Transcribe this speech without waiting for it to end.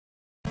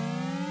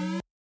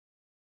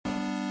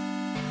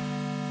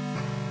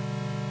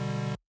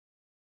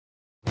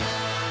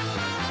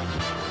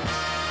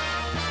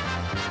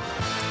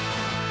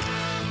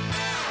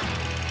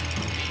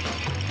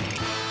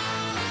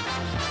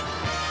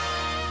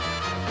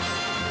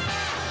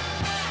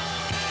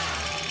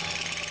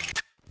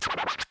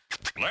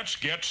Let's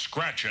get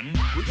scratching.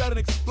 We got an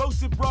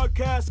explosive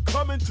broadcast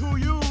coming to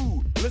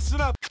you.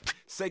 Listen up.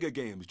 Sega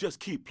games, just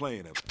keep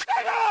playing them.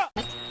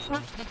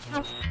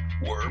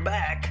 We're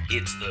back.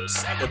 It's the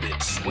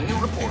Segabit Swinger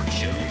Report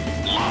Show.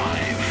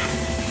 Live.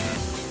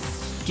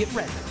 Get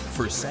ready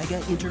for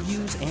Sega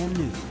interviews and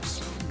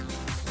news.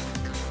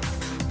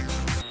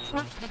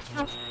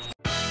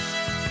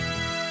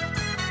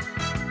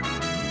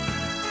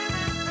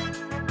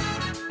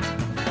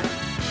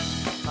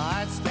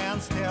 I stand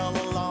still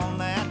alone,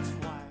 that's why.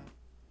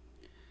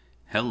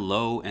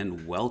 Hello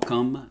and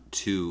welcome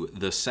to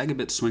the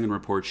Segabit Swing and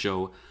Report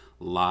Show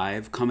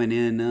live, coming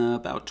in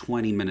about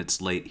 20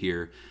 minutes late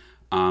here.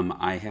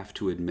 I have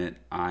to admit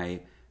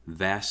I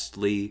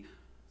vastly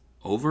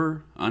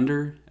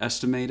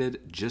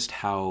underestimated just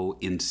how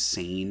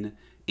insane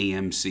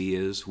AMC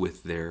is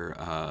with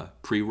their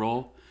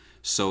pre-roll.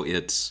 So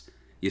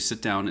you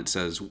sit down, it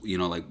says,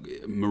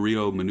 like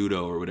Mario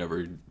Menudo or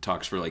whatever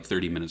talks for like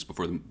 30 minutes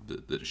before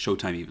the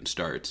showtime even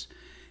starts.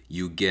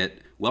 You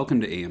get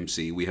welcome to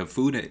AMC. We have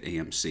food at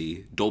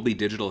AMC. Dolby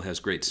Digital has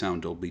great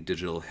sound. Dolby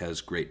Digital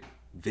has great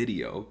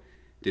video.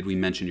 Did we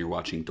mention you're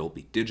watching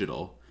Dolby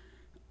Digital?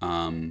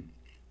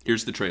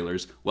 Here's the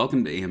trailers.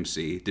 Welcome to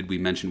AMC. Did we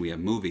mention we have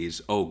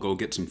movies? Oh, go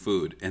get some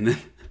food. And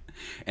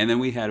then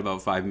we had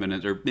about 5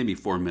 minutes or maybe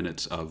 4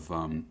 minutes of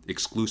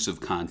exclusive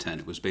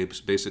content. It was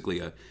basically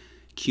a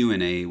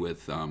Q&A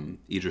with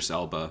Idris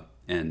Elba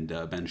and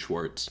Ben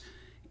Schwartz.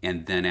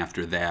 And then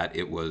after that,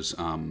 it was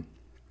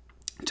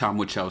Tom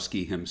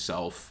Wachowski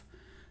himself,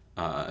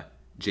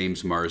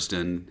 James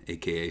Marsden,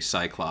 a.k.a.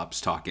 Cyclops,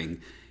 talking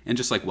and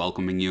just like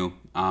welcoming you.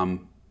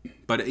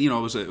 But it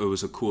was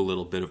a cool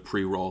little bit of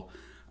pre-roll.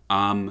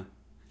 Now,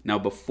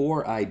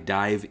 before I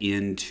dive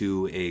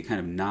into a kind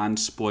of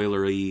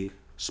non-spoilery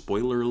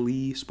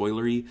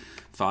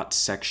thoughts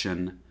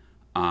section,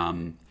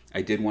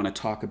 I did want to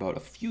talk about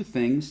a few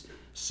things.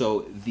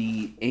 So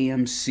the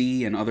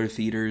AMC and other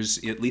theaters,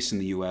 at least in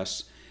the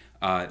U.S.,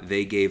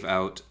 they gave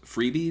out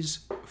freebies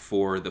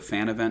for the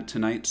fan event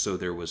tonight. So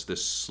there was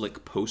this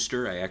slick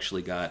poster. I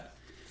actually got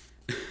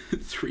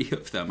 3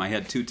 of them. I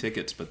had 2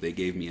 tickets, but they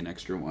gave me an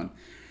extra one.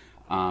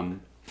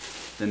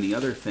 Then the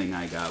other thing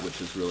I got,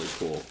 which is really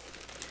cool.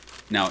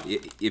 Now,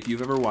 if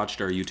you've ever watched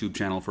our YouTube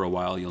channel for a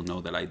while, you'll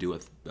know that I do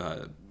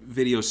a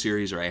video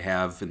series, or I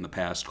have in the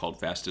past, called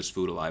Fastest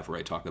Food Alive, where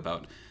I talk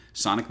about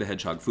Sonic the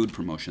Hedgehog food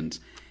promotions.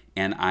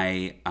 And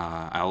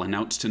I'll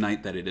announce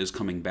tonight that it is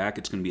coming back.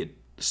 It's going to be a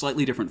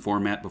slightly different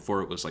format.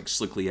 Before it was like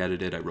slickly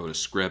edited. I wrote a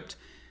script.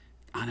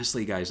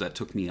 Honestly, guys, that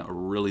took me a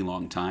really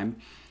long time.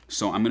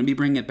 So I'm going to be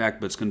bringing it back,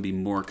 but it's going to be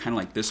more kind of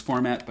like this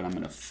format, but I'm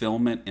going to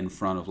film it in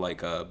front of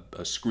like a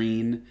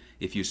screen.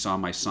 If you saw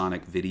my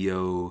Sonic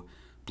video,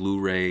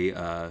 Blu-ray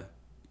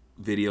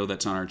video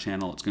that's on our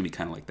channel, it's going to be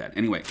kind of like that.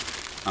 Anyway,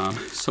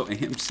 so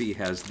AMC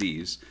has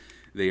these.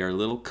 They are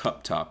little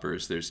cup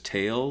toppers. There's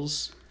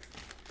Tails,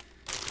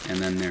 and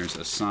then there's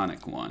a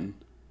Sonic one.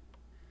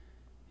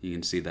 You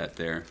can see that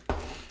there.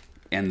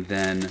 And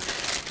then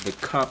the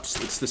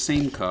cups, it's the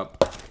same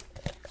cup.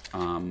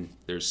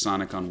 There's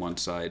Sonic on one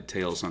side,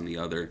 Tails on the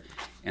other,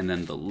 and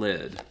then the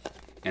lid.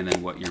 And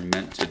then what you're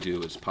meant to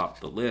do is pop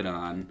the lid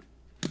on,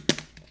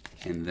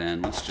 and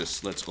then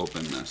let's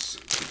open this.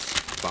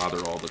 Let's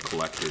bother all the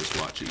collectors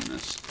watching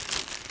this.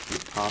 You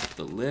pop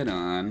the lid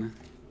on,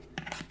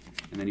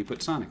 and then you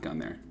put Sonic on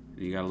there.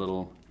 And you got a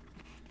little,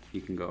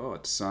 you can go, oh,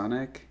 it's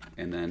Sonic,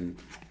 and then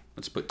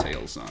let's put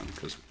Tails on,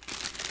 because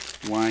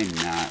why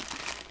not?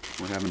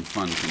 We're having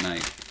fun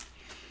tonight.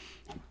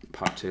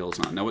 Pop Tails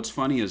on. Now what's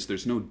funny is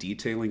there's no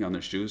detailing on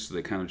their shoes, so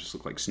they kind of just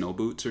look like snow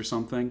boots or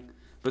something.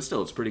 But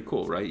still, it's pretty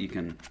cool, right? You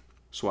can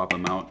swap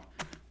them out.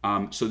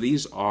 So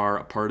these are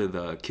a part of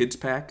the kids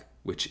pack,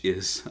 which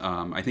is,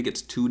 I think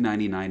it's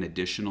 $2.99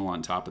 additional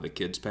on top of the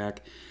kids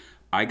pack.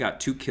 I got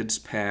 2 kids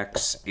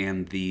packs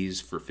and these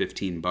for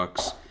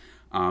 $15.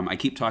 I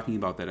keep talking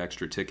about that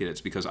extra ticket.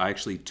 It's because I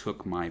actually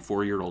took my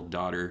 4-year-old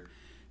daughter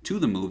to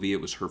the movie.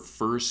 It was her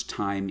first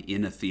time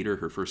in a theater,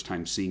 her first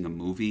time seeing a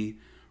movie,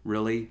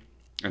 really.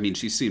 I mean,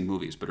 she's seen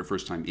movies, but her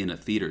first time in a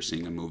theater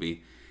seeing a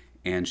movie.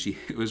 And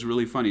it was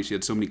really funny. She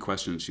had so many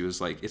questions. She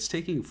was like, it's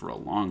taking for a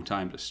long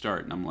time to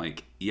start. And I'm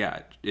like,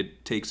 yeah,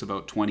 it takes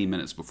about 20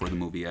 minutes before the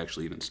movie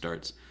actually even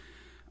starts.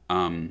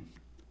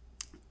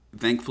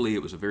 Thankfully,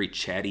 it was a very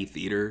chatty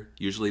theater.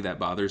 Usually that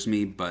bothers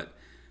me, but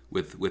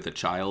with a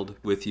child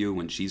with you,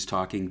 when she's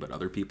talking, but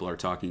other people are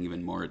talking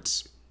even more,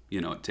 it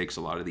takes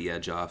a lot of the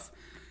edge off.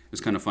 It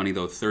was kind of funny,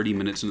 though. 30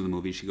 minutes into the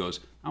movie, she goes,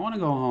 I want to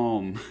go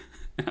home.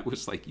 And I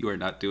was like, you are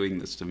not doing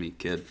this to me,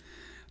 kid.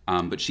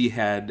 But she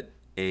had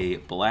a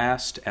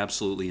blast,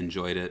 absolutely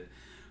enjoyed it.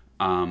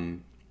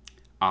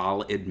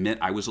 I'll admit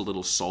I was a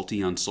little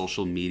salty on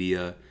social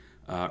media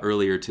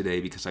earlier today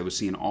because I was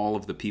seeing all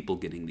of the people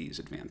getting these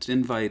advanced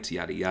invites,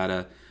 yada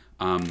yada.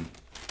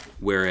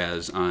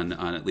 Whereas on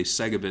at least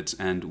Segabit's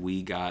end,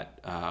 we got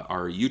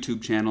our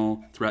YouTube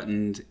channel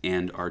threatened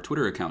and our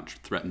Twitter account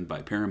threatened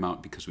by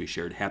Paramount because we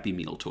shared Happy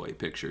Meal toy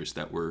pictures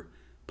that were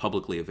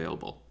publicly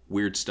available.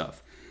 Weird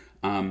stuff.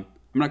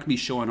 I'm not going to be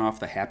showing off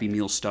the Happy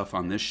Meal stuff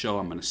on this show.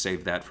 I'm going to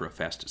save that for a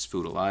Fastest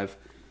Food Alive.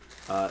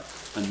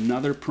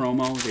 Another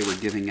promo they were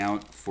giving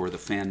out for the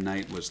fan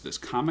night was this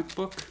comic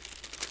book.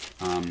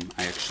 I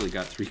actually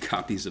got 3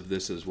 copies of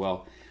this as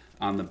well.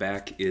 On the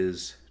back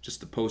is just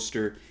the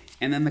poster.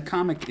 And then the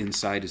comic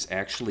inside is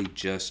actually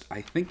just,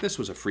 I think this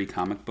was a free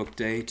comic book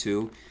day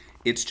too.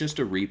 It's just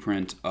a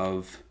reprint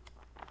of,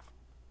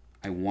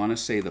 I want to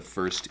say, the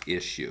first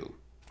issue.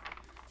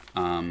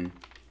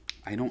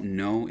 I don't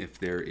know if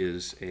there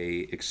is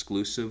a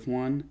exclusive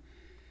one.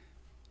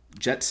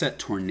 Jet Set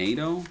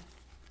Tornado.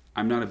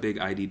 I'm not a big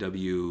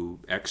IDW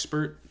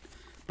expert,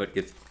 but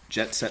if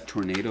Jet Set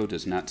Tornado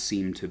does not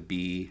seem to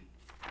be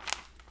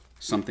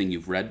something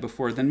you've read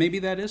before, then maybe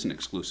that is an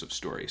exclusive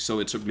story. So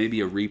it's maybe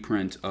a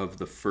reprint of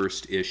the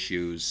first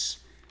issue's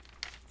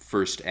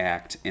first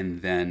act,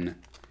 and then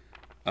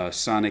a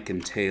Sonic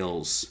and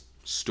Tails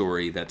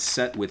story that's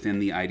set within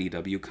the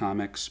IDW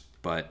comics,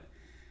 but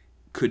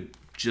could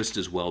just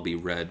as well be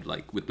read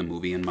like with the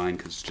movie in mind,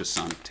 because it's just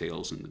Sonic,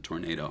 Tails, and the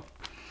tornado.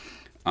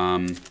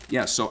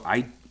 So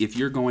if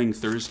you're going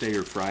Thursday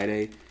or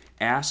Friday,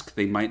 ask.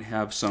 They might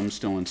have some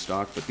still in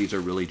stock, but these are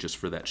really just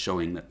for that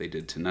showing that they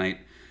did tonight.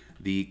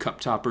 The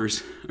cup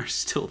toppers are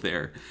still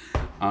there.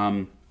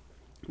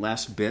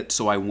 Last bit.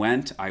 So I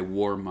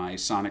wore my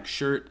Sonic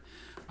shirt.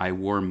 I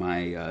wore my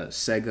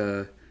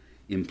Sega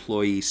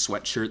employee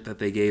sweatshirt that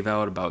they gave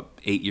out about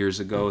 8 years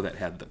ago that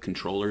had the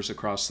controllers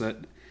across it.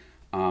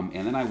 And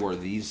then I wore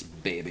these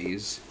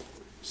babies.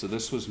 So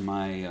this was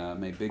my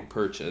my big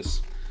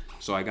purchase.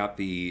 So I got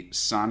the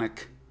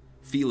Sonic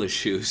Fila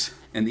shoes,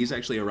 and these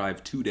actually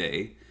arrived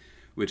today,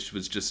 which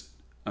was just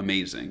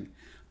amazing.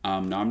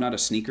 Now, I'm not a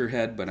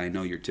sneakerhead, but I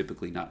know you're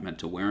typically not meant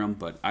to wear them,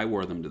 but I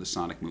wore them to the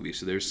Sonic movie.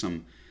 So there's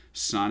some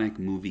Sonic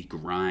movie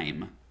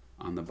grime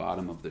on the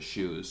bottom of the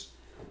shoes.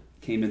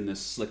 Came in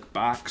this slick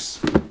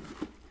box.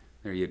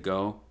 There you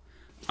go.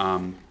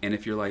 And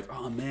if you're like,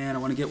 oh man, I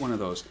want to get one of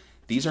those.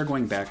 These are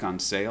going back on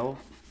sale.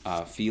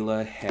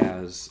 Fila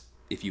has,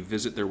 if you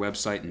visit their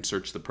website and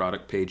search the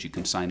product page, you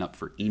can sign up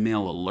for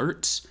email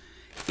alerts,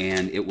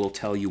 and it will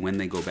tell you when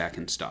they go back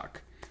in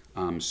stock.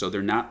 So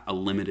they're not a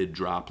limited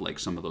drop like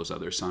some of those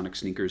other Sonic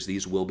sneakers.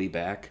 These will be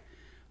back,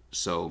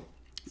 so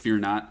fear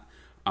not.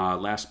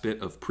 Last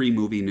bit of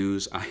pre-movie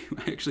news. I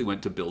actually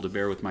went to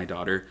Build-A-Bear with my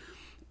daughter,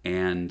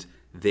 and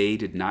they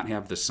did not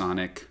have the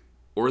Sonic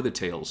or the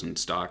Tails in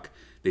stock.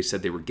 They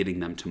said they were getting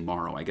them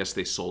tomorrow. I guess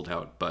they sold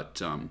out,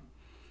 but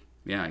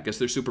yeah, I guess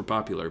they're super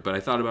popular. But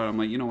I thought about it. I'm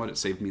like, you know what? It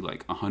saved me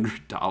like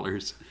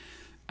 $100.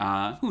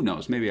 Who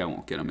knows? Maybe I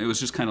won't get them. It was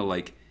just kind of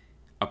like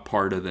a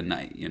part of the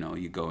night. You know,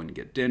 you go and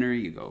get dinner,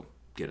 you go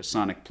get a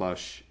Sonic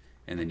plush,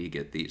 and then you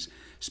get these.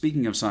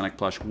 Speaking of Sonic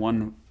plush,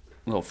 one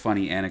little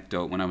funny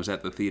anecdote. When I was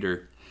at the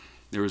theater,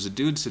 there was a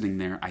dude sitting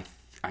there.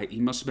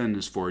 He must have been in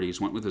his 40s,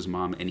 went with his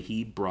mom, and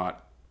he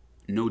brought,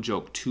 no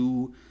joke,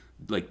 2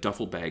 like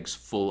duffel bags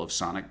full of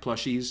Sonic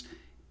plushies,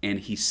 and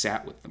he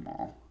sat with them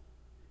all.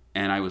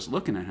 And I was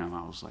looking at him,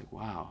 I was like,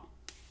 wow,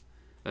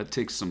 that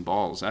takes some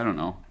balls. I don't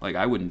know. Like,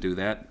 I wouldn't do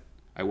that.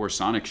 I wore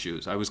Sonic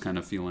shoes. I was kind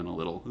of feeling a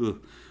little,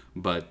 ugh.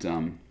 But,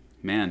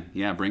 man,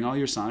 yeah, bring all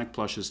your Sonic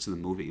plushes to the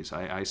movies.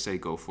 I say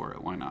go for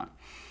it. Why not?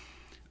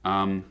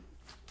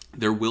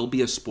 There will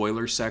be a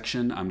spoiler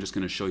section. I'm just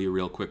going to show you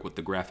real quick what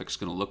the graphic's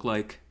going to look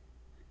like.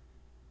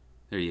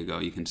 There you go.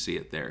 You can see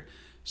it there.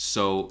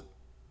 So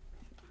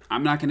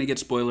I'm not going to get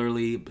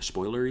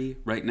spoilery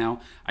right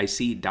now. I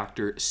see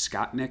Dr.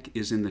 Scottnick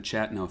is in the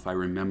chat. Now, if I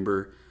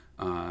remember,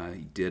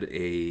 he did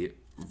a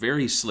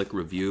very slick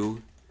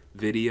review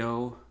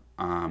video.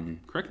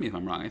 Correct me if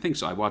I'm wrong. I think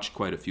so. I watched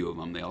quite a few of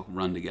them. They all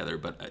run together,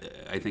 but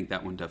I think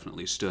that one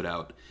definitely stood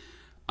out.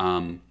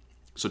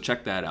 So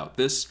check that out.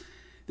 This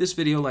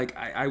video, like,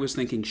 I was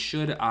thinking,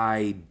 should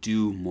I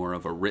do more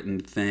of a written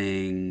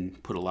thing,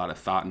 put a lot of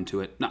thought into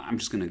it? No, I'm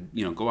just going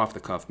to, go off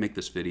the cuff, make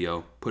this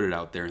video, put it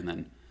out there, and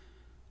then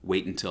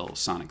wait until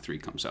Sonic 3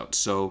 comes out.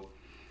 So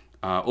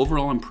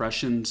overall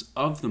impressions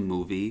of the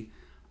movie,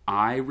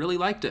 I really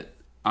liked it.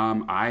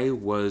 I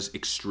was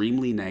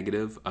extremely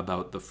negative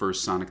about the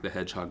first Sonic the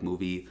Hedgehog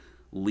movie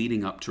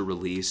leading up to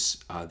release.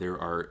 There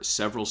are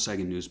several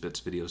Sega News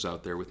Bits videos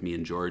out there with me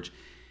and George,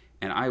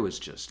 and I was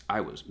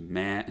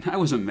mad. I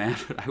wasn't mad,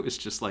 but I was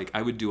just like,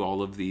 I would do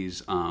all of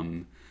these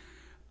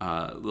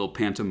little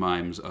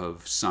pantomimes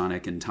of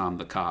Sonic and Tom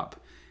the Cop,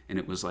 and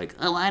it was like,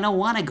 oh, I don't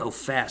want to go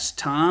fast,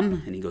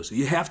 Tom. And he goes,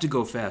 you have to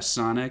go fast,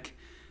 Sonic.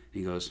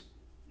 And he goes,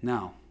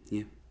 no,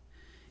 you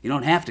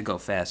don't have to go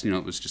fast.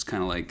 It was just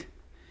kind of like,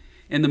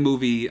 in the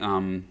movie,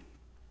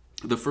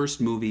 the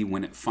first movie,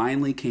 when it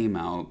finally came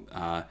out,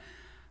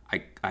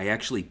 I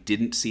actually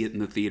didn't see it in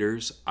the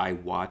theaters. I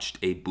watched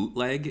a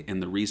bootleg,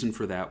 and the reason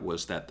for that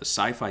was that the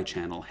Sci-Fi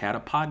Channel had a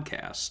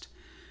podcast,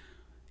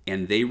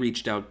 and they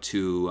reached out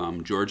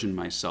to George and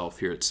myself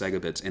here at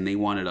Sega Bits, and they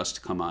wanted us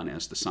to come on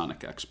as the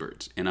Sonic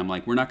experts. And I'm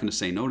like, we're not going to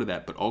say no to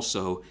that, but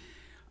also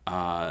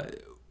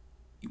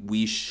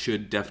we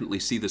should definitely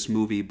see this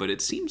movie, but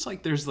it seems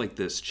like there's like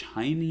this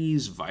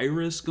Chinese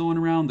virus going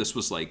around. This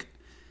was like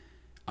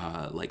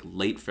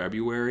late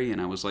February,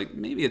 and I was like,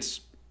 maybe it's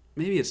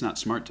maybe it's not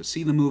smart to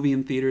see the movie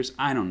in theaters.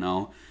 I don't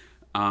know.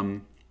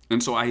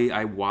 And so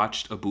I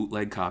watched a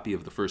bootleg copy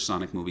of the first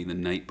Sonic movie the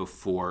night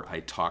before I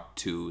talked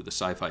to the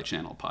Sci-Fi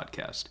Channel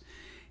podcast.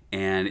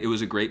 And it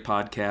was a great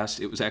podcast.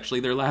 It was actually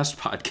their last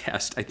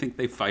podcast. I think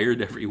they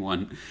fired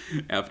everyone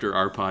after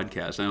our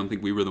podcast. I don't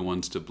think we were the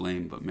ones to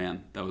blame, but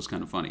man, that was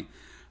kind of funny.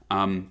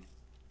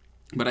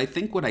 But I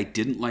think what I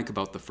didn't like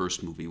about the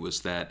first movie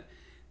was that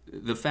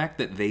the fact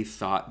that they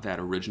thought that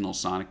original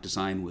Sonic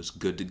design was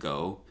good to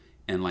go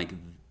and like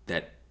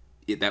that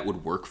that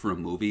would work for a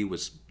movie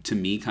was, to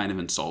me, kind of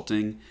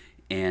insulting.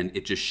 And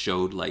it just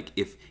showed, like,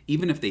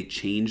 even if they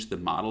changed the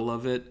model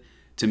of it,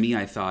 to me,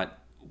 I thought,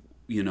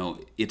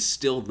 it's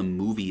still the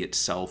movie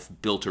itself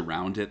built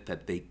around it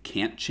that they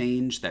can't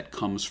change, that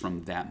comes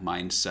from that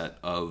mindset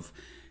of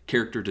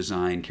character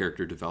design,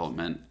 character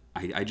development.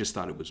 I just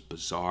thought it was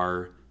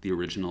bizarre, the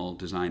original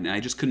design, and I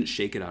just couldn't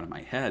shake it out of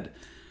my head.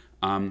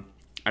 I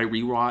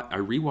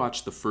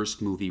rewatched the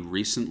first movie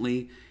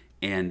recently,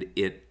 and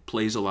it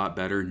plays a lot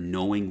better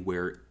knowing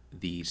where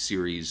the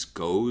series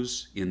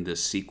goes in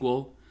this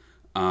sequel.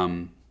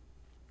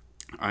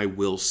 I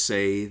will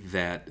say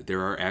that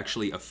there are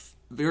actually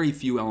very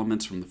few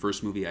elements from the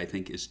first movie I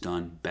think is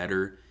done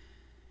better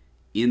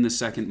in the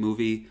second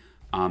movie.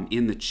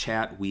 In the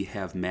chat, we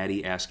have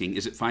Maddie asking,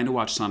 is it fine to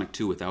watch Sonic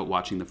 2 without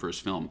watching the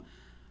first film?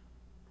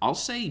 I'll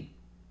say,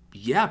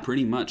 yeah,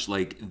 pretty much.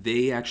 Like,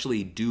 they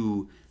actually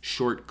do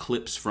short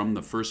clips from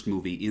the first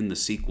movie in the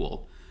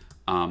sequel.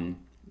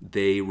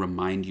 They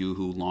remind you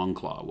who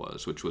Longclaw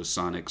was, which was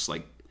Sonic's,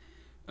 like,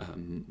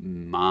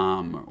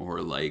 mom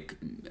or, like,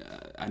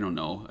 I don't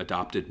know,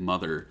 adopted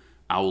mother,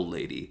 Owl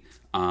Lady.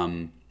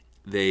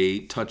 They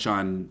touch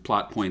on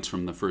plot points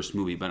from the first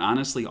movie. But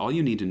honestly, all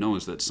you need to know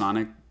is that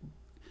Sonic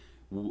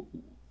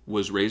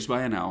was raised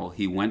by an owl.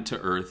 He went to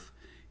Earth.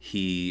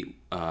 He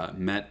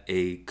met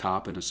a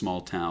cop in a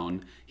small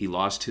town. He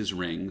lost his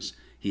rings.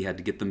 He had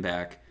to get them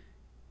back.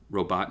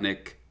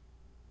 Robotnik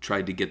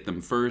tried to get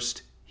them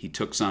first. He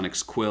took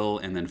Sonic's quill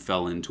and then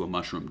fell into a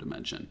mushroom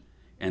dimension.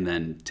 And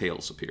then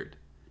Tails appeared.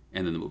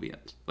 And then the movie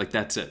ends. Like,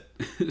 that's it.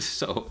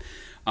 So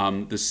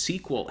the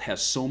sequel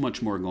has so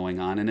much more going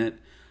on in it.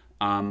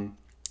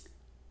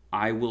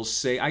 I will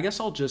say, I guess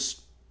I'll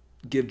just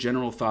give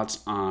general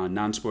thoughts on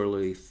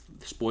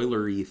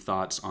spoilery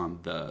thoughts on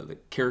the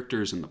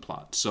characters and the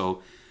plot.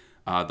 So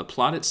the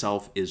plot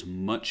itself is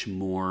much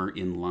more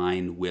in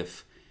line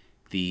with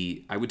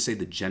I would say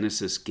the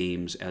Genesis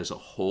games as a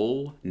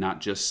whole, not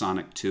just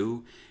Sonic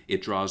 2.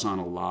 It draws on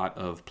a lot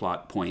of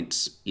plot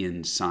points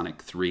in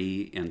Sonic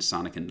 3 and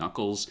Sonic and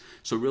Knuckles.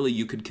 So really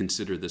you could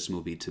consider this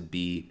movie to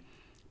be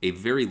a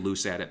very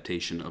loose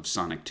adaptation of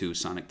Sonic 2,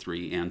 Sonic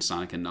 3, and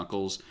Sonic and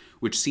Knuckles,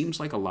 which seems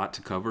like a lot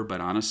to cover,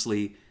 but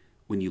honestly,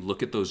 when you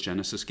look at those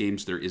Genesis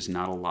games, there is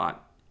not a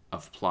lot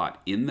of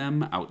plot in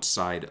them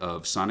outside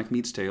of Sonic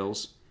meets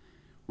Tails,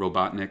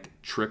 Robotnik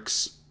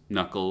tricks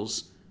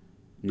Knuckles,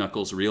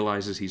 Knuckles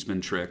realizes he's been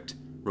tricked,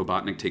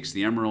 Robotnik takes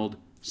the emerald,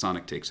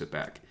 Sonic takes it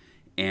back.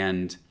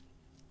 And,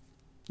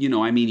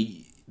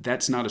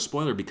 that's not a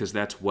spoiler because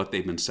that's what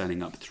they've been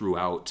setting up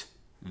throughout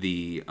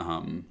the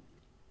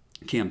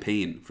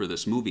campaign for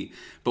this movie.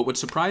 But what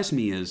surprised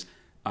me is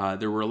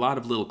there were a lot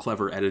of little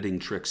clever editing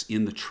tricks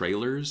in the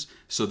trailers,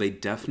 so they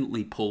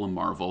definitely pull a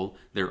Marvel.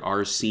 There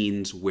are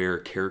scenes where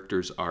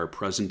characters are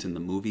present in the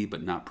movie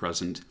but not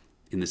present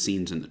in the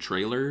scenes in the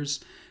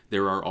trailers.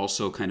 There are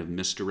also kind of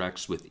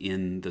misdirects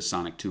within the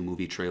Sonic 2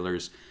 movie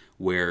trailers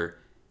where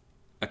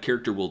a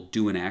character will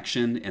do an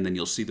action and then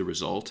you'll see the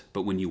result,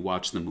 but when you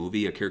watch the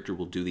movie, a character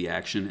will do the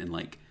action and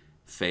like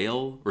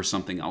fail or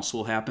something else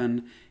will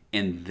happen,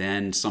 and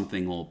then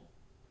something will,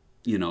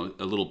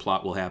 a little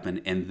plot will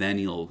happen, and then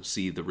you'll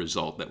see the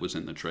result that was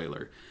in the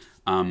trailer.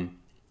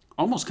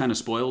 Almost kind of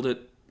spoiled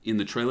it in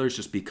the trailers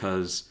just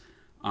because,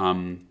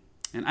 and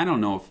I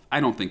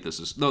don't think this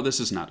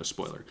is not a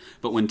spoiler,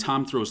 but when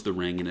Tom throws the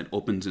ring and it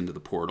opens into the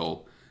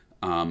portal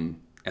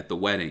at the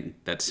wedding,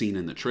 that scene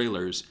in the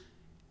trailers,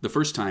 the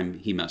first time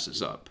he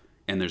messes up,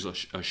 and there's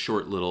a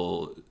short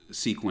little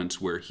sequence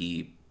where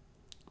he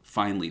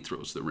finally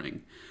throws the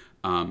ring.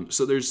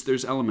 So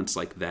there's elements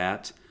like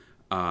that.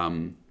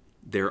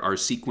 There are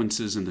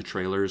sequences in the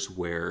trailers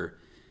where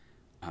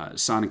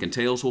Sonic and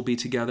Tails will be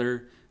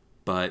together,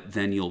 but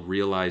then you'll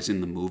realize in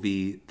the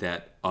movie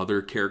that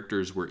other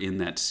characters were in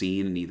that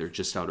scene and either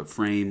just out of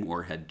frame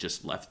or had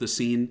just left the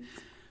scene.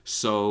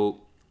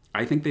 So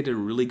I think they did a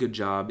really good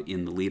job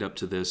in the lead up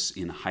to this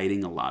in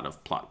hiding a lot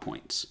of plot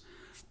points.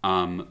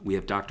 We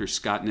have Dr.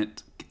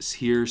 Scottnett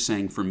here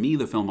saying, for me,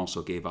 the film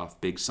also gave off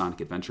big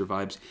Sonic Adventure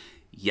vibes.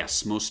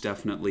 Yes, most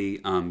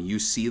definitely. You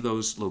see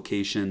those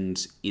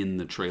locations in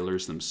the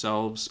trailers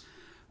themselves.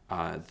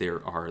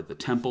 There are the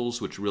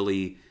temples, which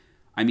really,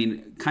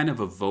 kind of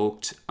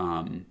evoked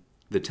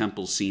the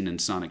temple scene in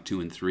Sonic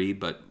 2 and 3,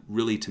 but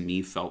really to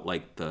me felt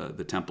like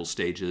the temple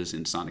stages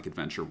in Sonic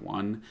Adventure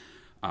 1.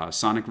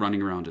 Sonic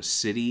running around a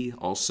city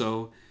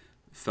also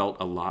felt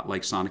a lot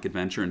like Sonic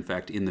Adventure. In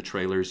fact, in the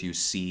trailers you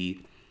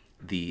see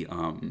the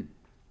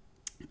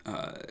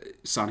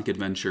Sonic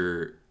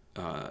Adventure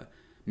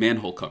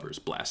manhole covers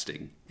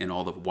blasting and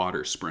all the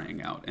water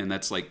spraying out. And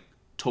that's like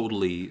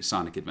totally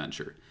Sonic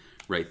Adventure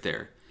right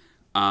there.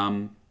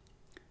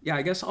 Yeah,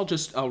 I guess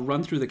I'll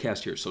run through the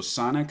cast here. So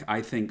Sonic,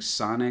 I think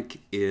Sonic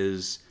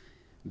is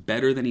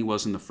better than he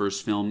was in the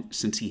first film.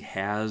 Since he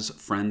has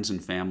friends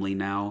and family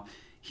now,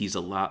 he's a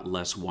lot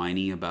less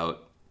whiny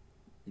about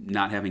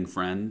not having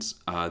friends.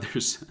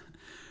 There's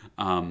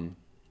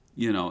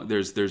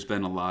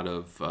been a lot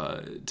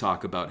of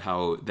talk about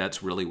how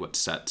that's really what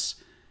sets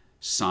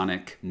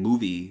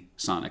movie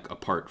Sonic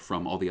apart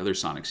from all the other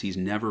Sonics. He's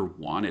never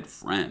wanted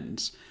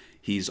friends.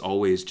 He's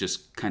always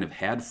just kind of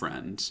had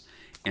friends.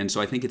 And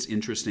so I think it's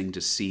interesting to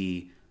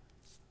see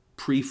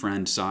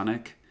pre-friend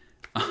Sonic,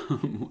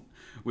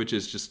 which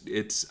is just,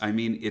 it's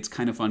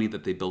kind of funny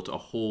that they built a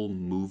whole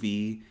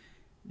movie,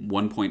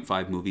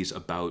 1.5 movies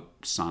about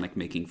Sonic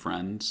making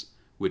friends,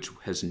 which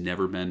has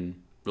never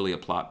been really a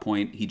plot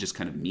point. He just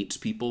kind of meets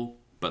people.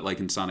 But like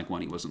in Sonic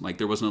 1,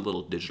 there wasn't a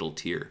little digital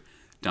tear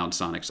down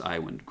Sonic's eye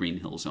when Green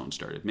Hill Zone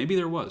started. Maybe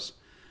there was.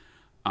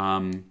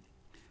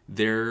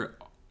 There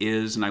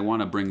is, and I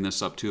want to bring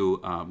this up too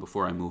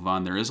before I move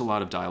on, there is a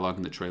lot of dialogue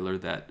in the trailer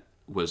that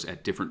was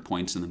at different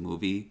points in the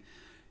movie.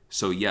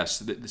 So yes,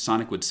 the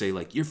Sonic would say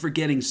like, "You're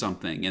forgetting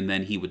something," and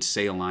then he would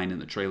say a line in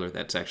the trailer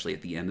that's actually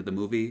at the end of the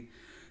movie.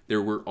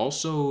 There were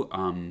also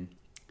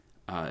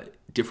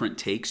different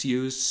takes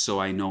used, so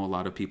I know a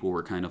lot of people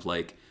were kind of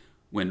like,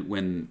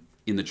 when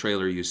in the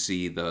trailer you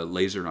see the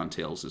laser on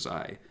Tails'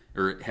 eye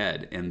or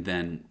head, and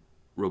then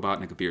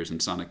Robotnik appears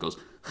and Sonic goes,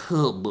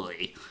 "Oh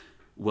boy."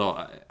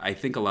 Well, I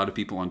think a lot of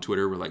people on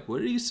Twitter were like, "What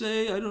did he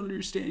say? I don't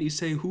understand. You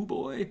say who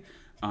boy?"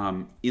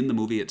 In the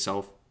movie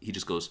itself, he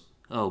just goes,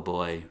 "Oh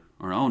boy,"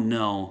 or "Oh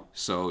no."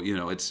 So,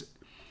 it's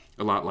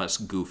a lot less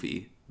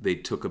goofy. They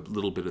took a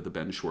little bit of the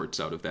Ben Schwartz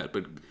out of that.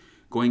 But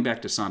going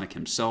back to Sonic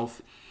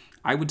himself,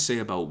 I would say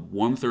about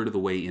 1/3 of the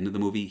way into the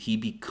movie, he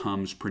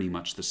becomes pretty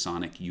much the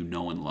Sonic you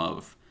know and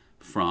love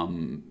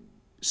from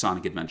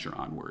Sonic Adventure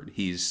onward.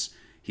 He's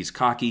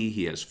cocky,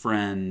 he has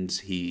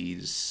friends,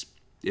 he's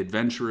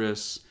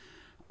adventurous.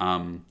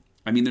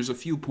 There's a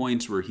few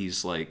points where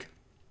he's like,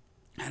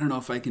 "I don't know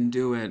if I can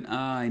do it.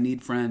 I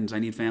need friends, I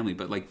need family,"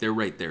 but like they're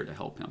right there to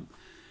help him.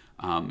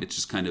 It's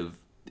just kind of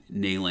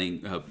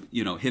nailing,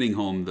 hitting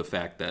home the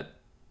fact that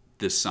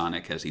this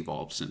Sonic has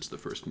evolved since the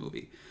first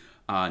movie.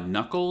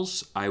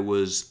 Knuckles, I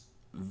was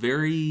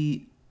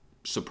very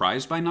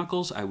surprised by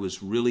Knuckles. I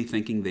was really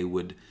thinking they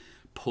would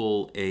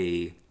pull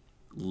a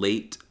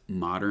late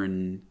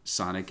modern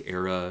Sonic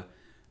era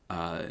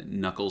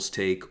Knuckles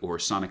take or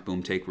Sonic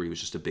Boom take where he was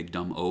just a big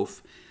dumb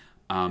oaf.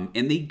 And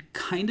they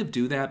kind of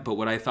do that, but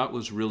what I thought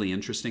was really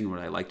interesting and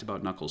what I liked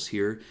about Knuckles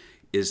here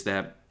is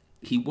that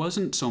he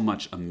wasn't so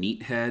much a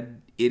meathead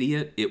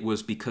idiot. It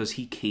was because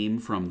he came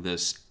from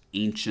this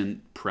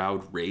ancient,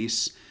 proud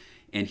race.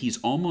 And he's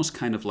almost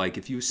kind of like,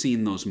 if you've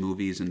seen those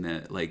movies in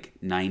the like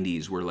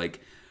 90s where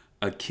like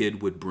a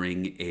kid would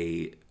bring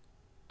a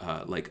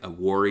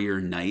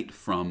warrior knight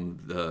from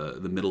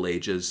the Middle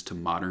Ages to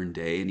modern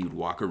day, and he'd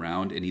walk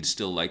around and he'd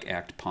still like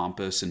act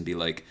pompous and be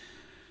like,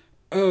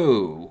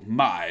 "Oh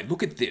my,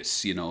 look at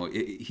this."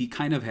 He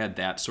kind of had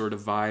that sort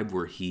of vibe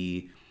where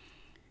he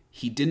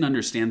didn't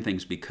understand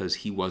things because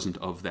he wasn't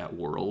of that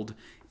world,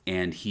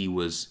 and he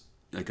was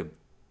like a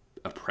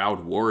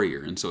proud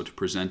warrior. And so to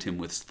present him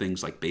with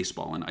things like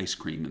baseball and ice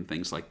cream and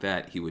things like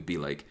that, he would be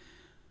like,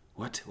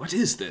 what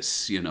is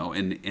this?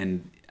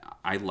 And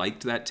I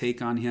liked that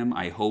take on him.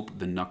 I hope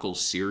the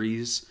Knuckles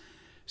series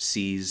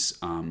sees,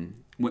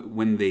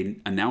 when they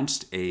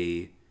announced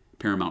a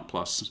Paramount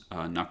Plus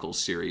Knuckles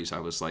series, I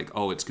was like,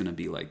 oh, it's going to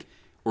be like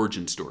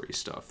origin story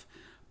stuff.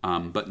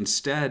 But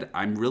instead,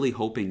 I'm really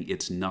hoping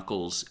it's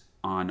Knuckles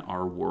on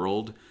our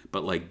world,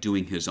 but like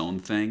doing his own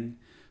thing.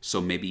 So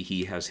maybe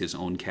he has his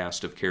own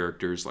cast of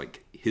characters,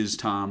 like his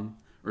Tom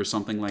or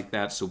something like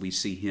that. So we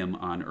see him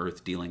on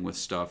Earth dealing with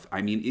stuff.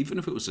 Even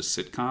if it was a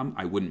sitcom,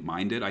 I wouldn't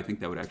mind it. I think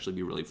that would actually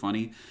be really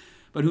funny.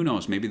 But who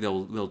knows? Maybe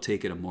they'll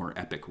take it a more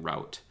epic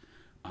route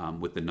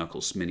with the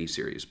Knuckles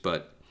miniseries.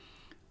 But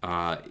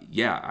I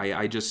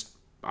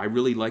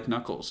really like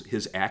Knuckles.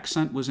 His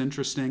accent was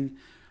interesting.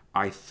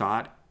 I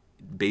thought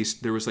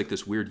there was like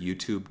this weird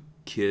YouTube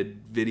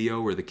kid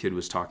video where the kid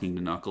was talking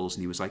to Knuckles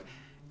and he was like,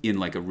 in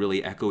like a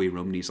really echoey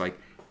room, and he's like,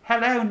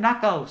 "Hello,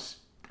 Knuckles,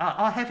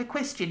 I have a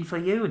question for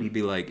you." And he'd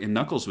be like, and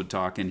Knuckles would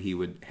talk, and he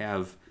would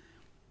have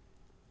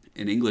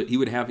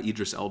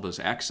Idris Elba's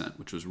accent,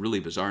 which was really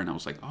bizarre. And I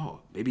was like,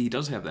 oh, maybe he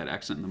does have that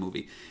accent in the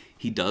movie.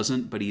 He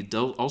doesn't, but he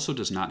also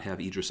does not have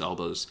Idris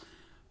Elba's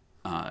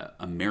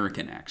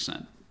American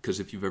accent. Because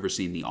if you've ever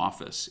seen The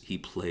Office, he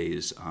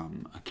plays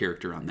a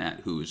character on that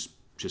who's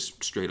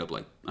just straight up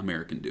like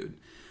American dude.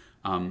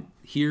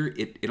 Here,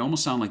 it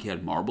almost sounded like he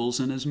had marbles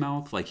in his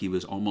mouth, like he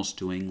was almost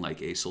doing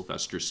like a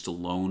Sylvester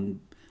Stallone,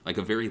 like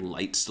a very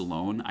light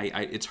Stallone.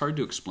 It's hard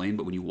to explain,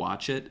 but when you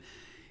watch it,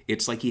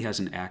 it's like he has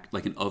an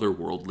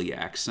otherworldly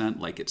accent.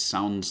 Like it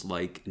sounds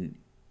like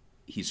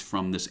he's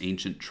from this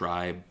ancient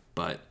tribe,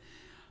 but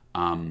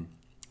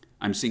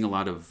I'm seeing a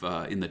lot of,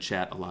 in the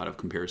chat, a lot of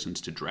comparisons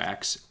to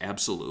Drax.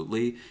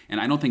 Absolutely. And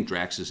I don't think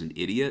Drax is an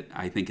idiot.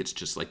 I think it's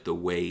just like the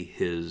way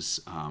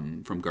his,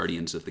 from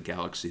Guardians of the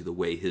Galaxy, the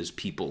way his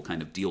people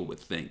kind of deal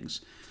with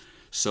things.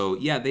 So,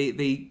 yeah,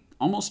 they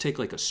almost take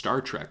like a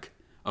Star Trek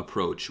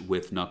approach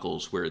with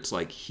Knuckles, where it's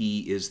like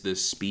he is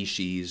this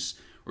species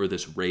or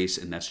this race,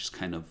 and that's just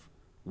kind of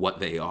what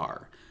they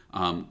are.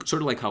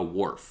 Sort of like how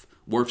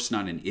Worf's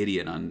not an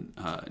idiot on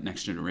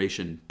Next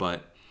Generation,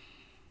 but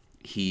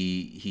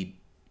he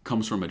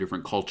comes from a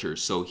different culture,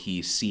 so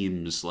he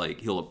seems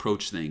like he'll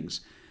approach things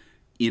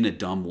in a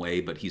dumb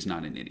way, but he's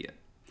not an idiot.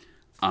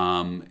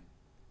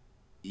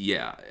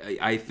 Yeah,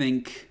 I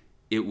think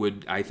it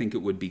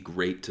would be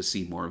great to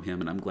see more of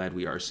him, and I'm glad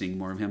we are seeing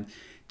more of him.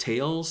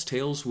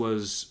 Tails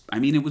was, I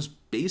mean, it was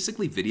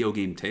basically video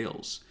game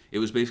Tails. It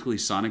was basically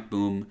Sonic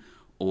Boom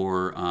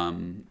or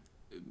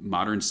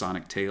modern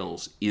Sonic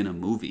Tails in a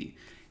movie.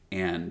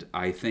 And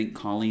I think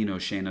Colleen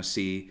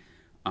O'Shannessy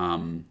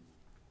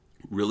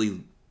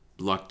really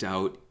lucked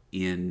out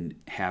in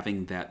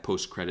having that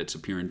post-credits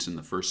appearance in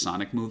the first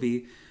Sonic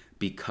movie,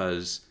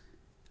 because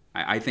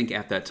I think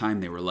at that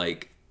time they were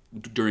like,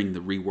 during the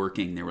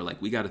reworking, they were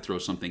like, we got to throw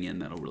something in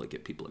that'll really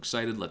get people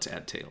excited. Let's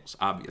add Tails.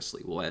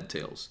 Obviously, we'll add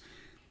Tails.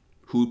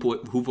 Who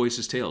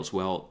voices Tails?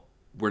 Well,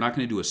 we're not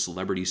going to do a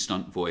celebrity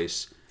stunt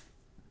voice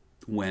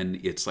when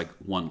it's like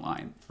one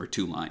line or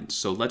two lines.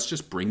 So let's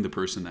just bring the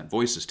person that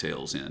voices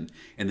Tails in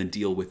and then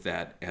deal with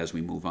that as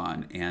we move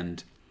on.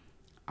 And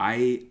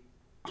I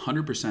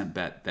 100%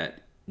 bet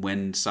that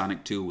when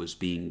Sonic 2 was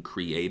being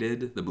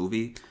created, the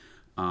movie,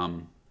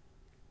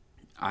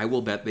 I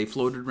will bet they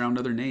floated around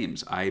other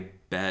names. I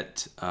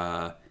bet,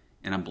 and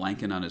I'm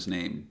blanking on his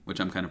name,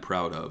 which I'm kind of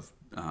proud of,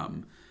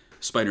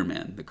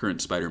 Spider-Man, the current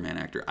Spider-Man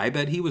actor. I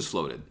bet he was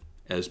floated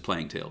as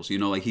playing Tails. You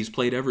know, like he's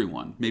played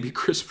everyone. Maybe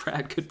Chris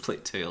Pratt could play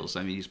Tails.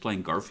 I mean, he's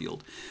playing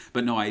Garfield.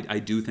 But no, I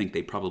do think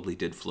they probably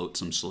did float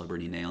some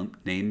celebrity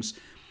names.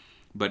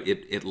 But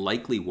it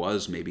likely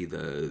was maybe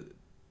the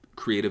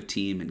creative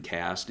team and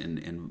cast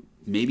and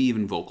maybe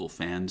even vocal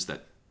fans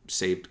that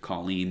saved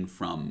Colleen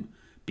from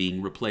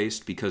being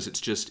replaced, because it's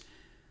just,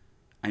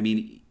 I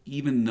mean,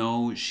 even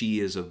though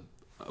she is a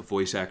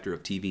voice actor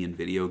of TV and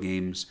video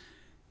games,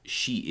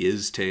 she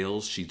is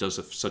Tails. She does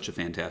such a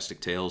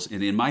fantastic Tails.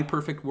 And in my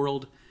perfect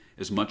world,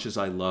 as much as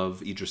I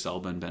love Idris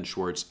Elba and Ben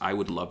Schwartz, I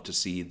would love to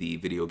see the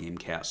video game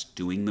cast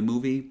doing the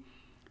movie.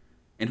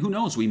 And who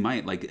knows, we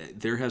might. Like,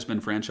 there has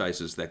been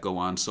franchises that go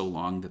on so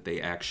long that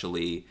they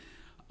actually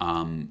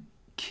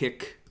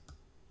kick...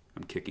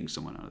 I'm kicking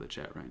someone out of the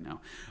chat right now.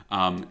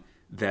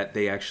 That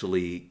they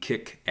actually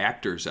kick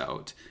actors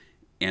out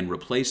and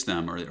replace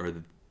them, or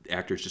the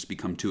actors just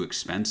become too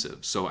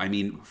expensive. So, I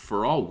mean,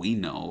 for all we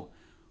know,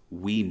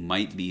 we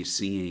might be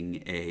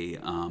seeing a,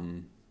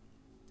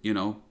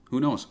 who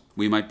knows?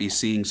 We might be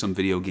seeing some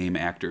video game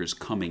actors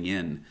coming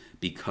in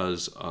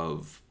because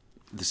of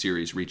the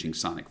series reaching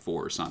Sonic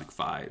 4, Sonic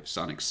 5,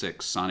 Sonic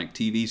 6, Sonic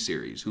TV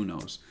series. Who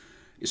knows?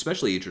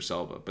 Especially Idris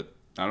Elba, but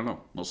I don't know.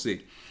 We'll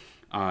see.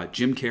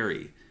 Jim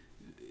Carrey.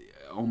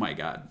 Oh my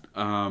God.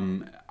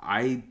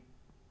 I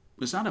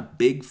was not a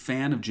big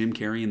fan of Jim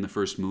Carrey in the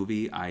first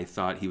movie. I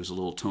thought he was a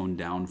little toned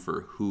down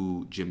for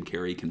who Jim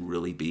Carrey can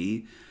really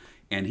be.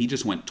 And he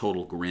just went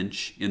total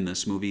Grinch in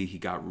this movie. He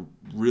got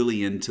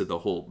really into the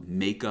whole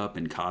makeup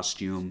and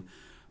costume,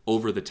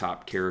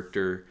 over-the-top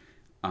character.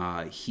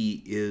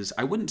 He is,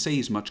 I wouldn't say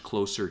he's much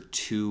closer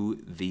to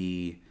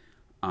the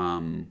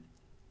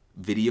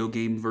video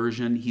game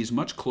version. He's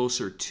much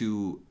closer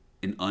to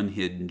an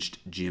unhinged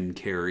Jim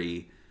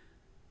Carrey,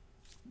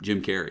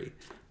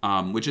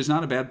 which is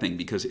not a bad thing,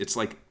 because it's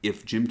like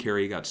if Jim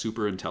Carrey got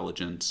super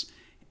intelligence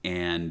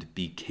and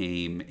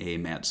became a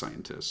mad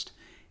scientist.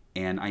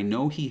 And I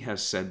know he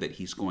has said that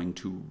he's going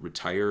to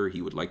retire.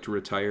 He would like to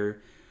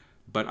retire.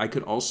 But I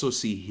could also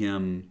see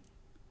him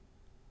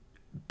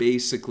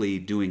basically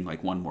doing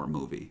like one more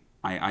movie.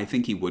 I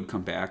think he would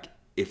come back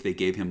if they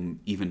gave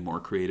him even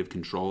more creative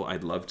control.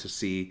 I'd love to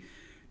see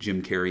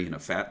Jim Carrey in a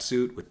fat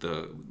suit with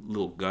the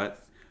little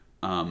gut.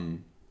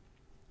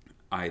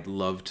 I'd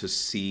love to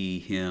see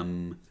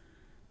him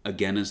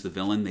again as the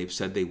villain. They've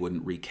said they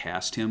wouldn't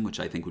recast him, which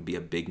I think would be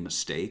a big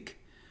mistake.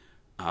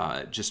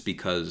 Just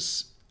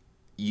because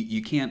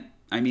you can't,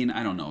 I mean,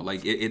 I don't know.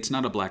 Like, it's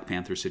not a Black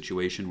Panther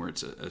situation where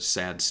it's a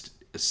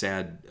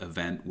sad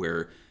event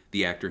where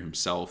the actor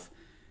himself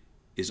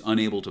is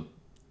unable to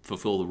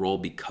fulfill the role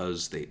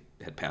because they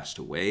had passed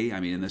away.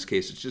 I mean, in this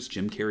case, it's just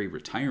Jim Carrey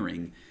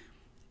retiring.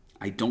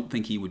 I don't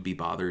think he would be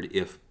bothered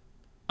if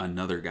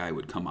another guy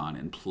would come on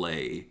and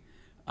play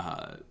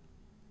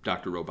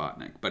Dr.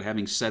 Robotnik. But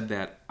having said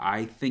that,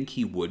 I think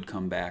he would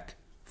come back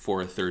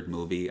for a third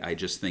movie. I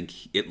just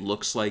think it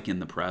looks like in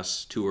the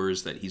press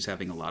tours that he's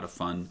having a lot of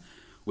fun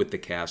with the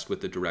cast,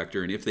 with the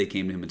director. And if they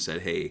came to him and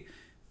said, hey,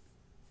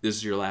 this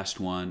is your last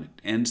one,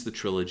 ends the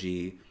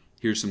trilogy,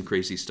 here's some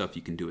crazy stuff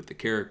you can do with the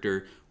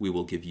character, we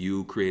will give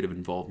you creative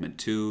involvement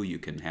too, you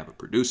can have a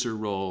producer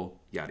role,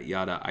 yada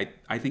yada,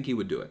 I think he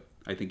would do it.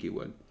 I think he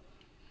would.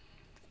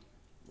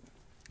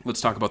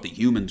 Let's talk about the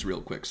humans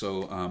real quick.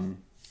 So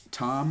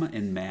Tom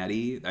and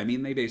Maddie, I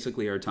mean, they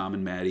basically are Tom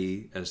and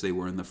Maddie as they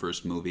were in the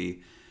first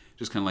movie.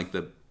 Just kind of like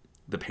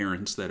the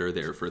parents that are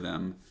there for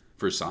them,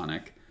 for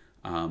Sonic,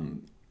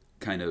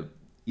 kind of,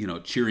 you know,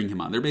 cheering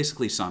him on. They're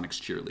basically Sonic's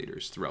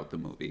cheerleaders throughout the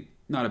movie.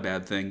 Not a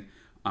bad thing.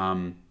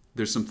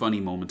 There's some funny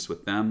moments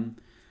with them.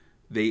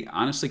 They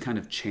honestly kind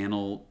of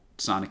channel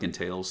Sonic and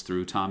Tails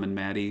through Tom and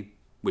Maddie,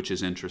 which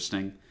is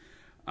interesting.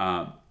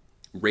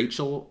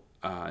 Rachel,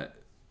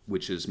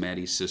 which is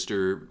Maddie's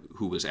sister,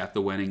 who was at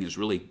the wedding, is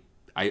really...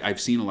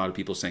 I've seen a lot of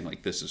people saying,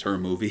 like, this is her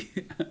movie.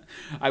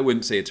 I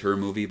wouldn't say it's her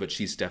movie, but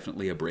she's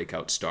definitely a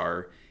breakout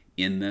star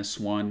in this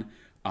one.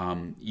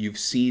 You've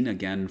seen,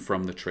 again,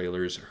 from the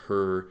trailers,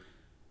 her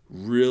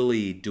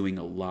really doing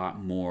a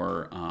lot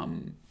more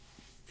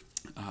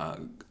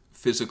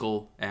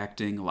physical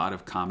acting, a lot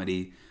of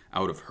comedy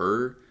out of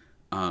her.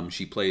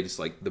 She plays,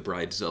 like, the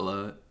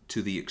bridezilla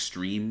to the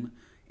extreme.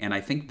 And I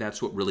think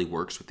that's what really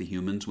works with the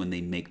humans, when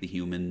they make the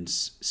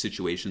humans'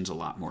 situations a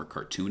lot more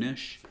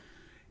cartoonish.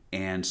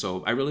 And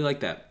so I really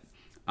like that.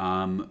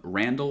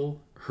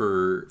 Randall,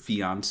 her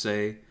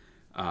fiance,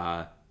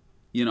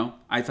 you know,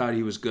 I thought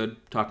he was good.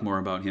 Talk more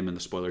about him in the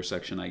spoiler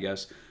section, I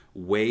guess.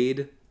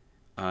 Wade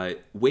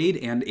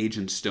and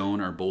Agent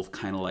Stone are both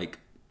kind of like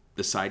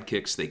the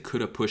sidekicks. They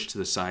could have pushed to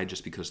the side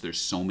just because there's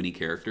so many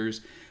characters.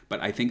 But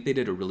I think they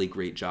did a really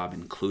great job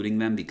including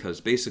them,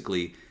 because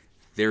basically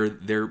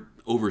they're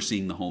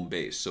overseeing the home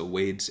base. So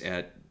Wade's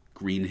at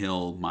Green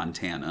Hill,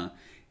 Montana,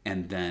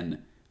 and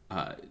then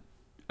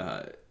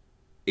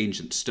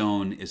Agent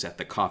Stone is at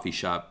the coffee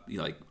shop,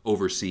 like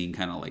overseeing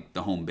kind of like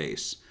the home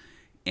base.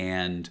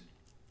 And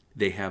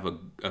they have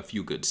a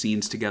few good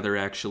scenes together,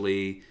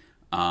 actually.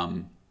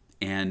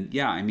 And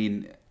yeah, I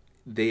mean,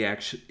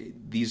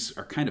 these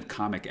are kind of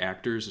comic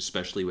actors,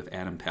 especially with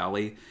Adam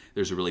Pally.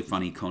 There's a really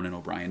funny Conan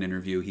O'Brien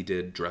interview he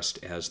did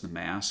dressed as the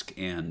Mask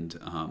and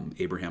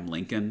Abraham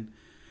Lincoln.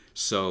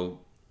 So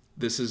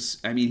this is,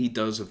 I mean, he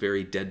does a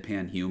very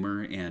deadpan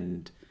humor,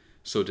 and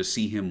so to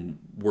see him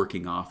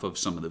working off of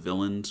some of the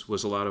villains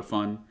was a lot of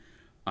fun.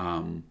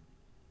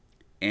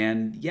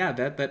 And yeah,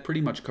 that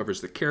pretty much covers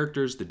the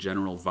characters, the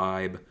general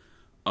vibe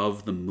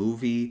of the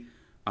movie.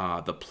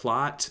 The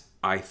plot,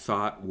 I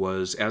thought,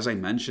 was, as I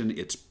mentioned,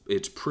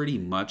 it's pretty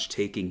much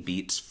taking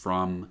beats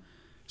from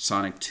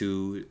Sonic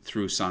 2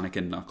 through Sonic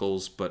and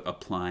Knuckles, but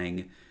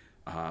applying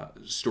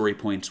story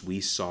points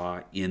we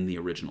saw in the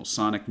original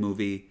Sonic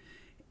movie.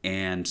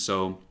 And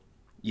so,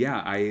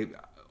 yeah,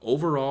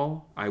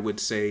 overall, I would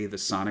say the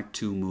Sonic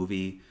 2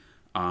 movie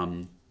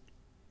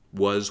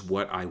was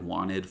what I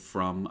wanted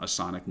from a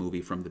Sonic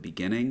movie from the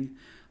beginning.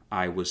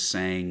 I was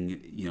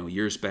saying, you know,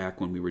 years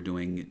back when we were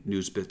doing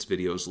News Bits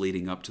videos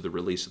leading up to the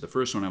release of the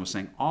first one, I was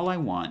saying all I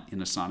want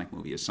in a Sonic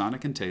movie is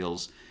Sonic and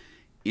Tails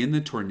in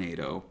the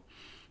tornado,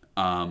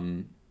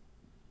 and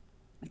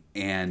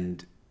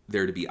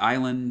there to be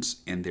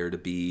islands and there to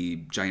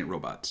be giant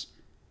robots.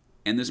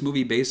 And this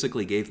movie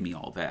basically gave me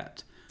all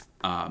that.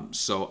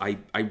 So I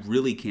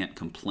really can't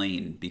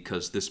complain,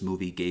 because this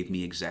movie gave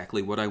me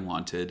exactly what I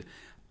wanted.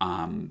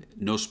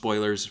 No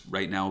spoilers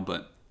right now,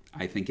 but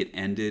I think it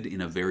ended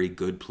in a very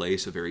good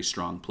place, a very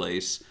strong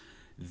place.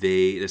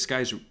 The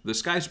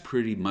sky's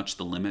pretty much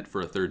the limit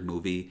for a third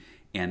movie,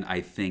 and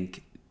I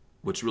think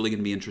what's really going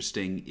to be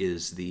interesting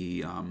is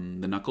the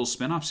Knuckles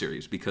spinoff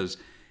series, because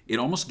it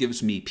almost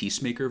gives me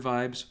Peacemaker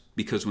vibes,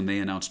 because when they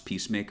announced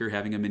Peacemaker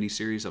having a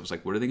miniseries, I was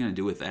like, what are they going to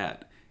do with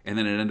that? And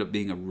then it ended up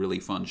being a really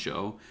fun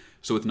show.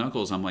 So with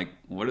Knuckles, I'm like,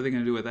 what are they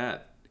going to do with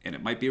that? And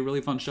it might be a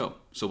really fun show.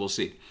 So we'll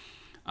see.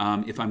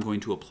 If I'm going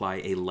to apply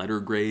a letter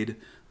grade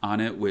on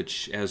it,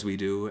 which, as we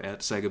do at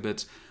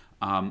Segabits,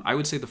 I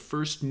would say the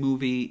first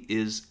movie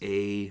is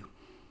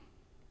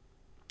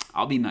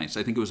I'll be nice.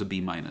 I think it was a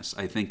B-.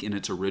 I think in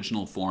its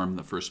original form,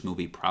 the first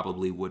movie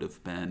probably would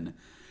have been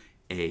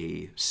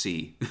a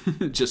C.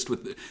 Just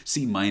with the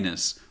C-,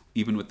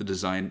 even with the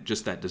design,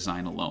 just that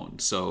design alone.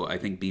 So I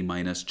think B-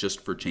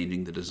 just for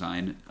changing the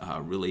design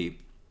really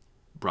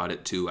brought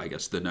it to, I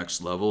guess, the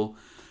next level.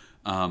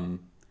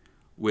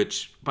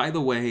 Which, by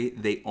the way,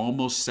 they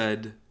almost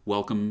said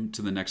welcome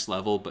to the next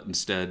level, but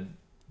instead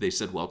they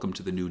said welcome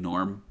to the new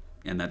norm.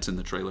 And that's in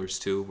the trailers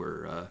too,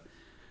 where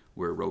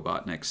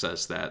Robotnik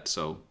says that.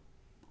 So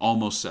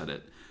almost said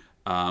it.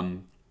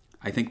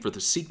 I think for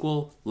the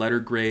sequel, letter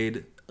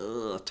grade,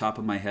 top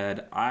of my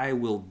head, I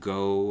will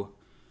go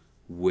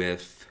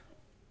with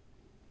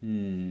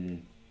A-.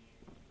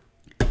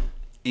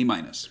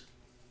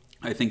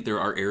 I think there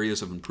are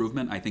areas of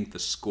improvement. I think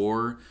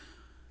the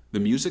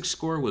music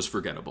score was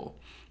forgettable.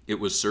 It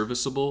was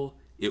serviceable.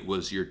 It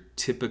was your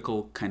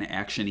typical kind of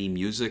action-y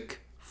music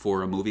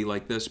for a movie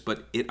like this,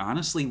 but it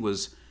honestly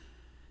was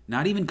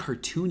not even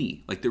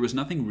cartoony. Like, there was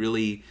nothing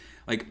really,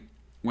 like,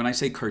 when I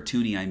say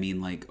cartoony, I mean,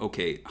 like,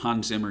 okay,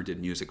 Hans Zimmer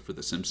did music for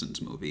the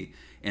Simpsons movie,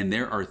 and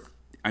there are,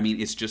 I mean,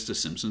 it's just a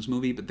Simpsons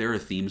movie, but there are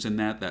themes in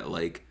that,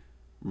 like,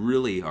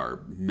 really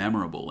are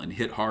memorable and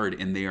hit hard,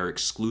 and they are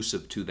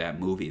exclusive to that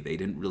movie.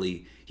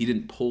 He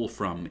didn't pull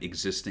from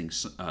existing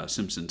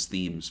Simpsons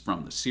themes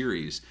from the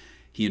series.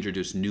 he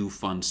introduced new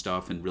fun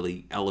stuff and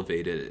really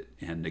elevated it,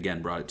 and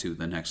again brought it to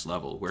the next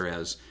level.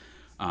 Whereas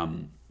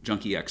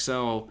Junkie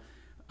XL,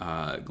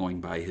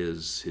 going by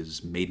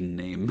his maiden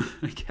name,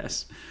 I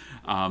guess,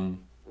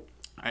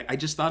 I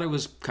just thought it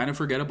was kind of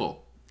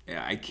forgettable.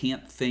 I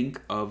can't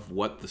think of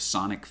what the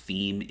Sonic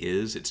theme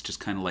is. It's just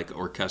kind of like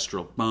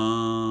orchestral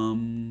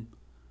bum,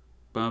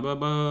 ba ba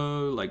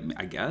ba, like,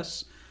 I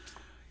guess.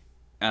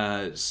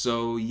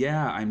 So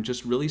yeah, I'm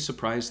just really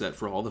surprised that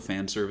for all the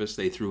fan service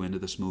they threw into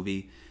this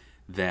movie,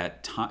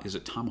 that Tom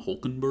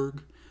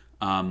Holkenborg,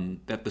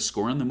 that the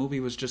score in the movie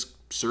was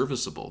just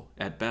serviceable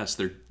at best.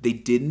 They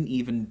didn't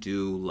even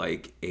do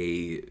like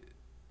a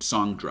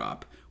song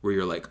drop where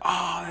you're like,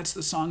 oh, that's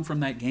the song from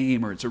that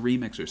game, or it's a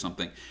remix or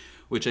something,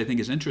 which I think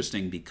is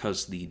interesting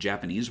because the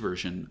Japanese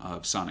version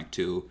of Sonic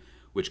 2,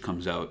 which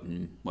comes out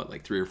in,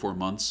 like 3 or 4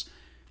 months,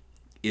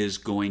 is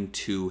going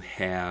to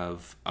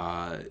have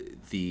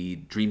the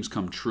Dreams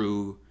Come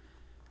True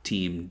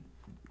team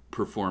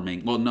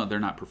performing. Well, no, they're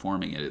not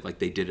performing it. Like,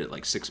 they did it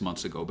like 6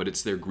 months ago, but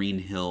it's their Green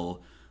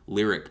Hill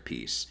lyric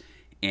piece.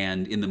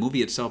 And in the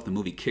movie itself, the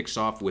movie kicks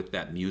off with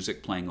that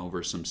music playing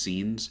over some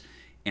scenes,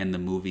 and the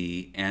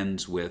movie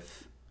ends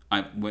with,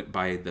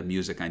 by the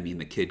music I mean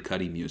the Kid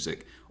Cudi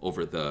music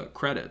over the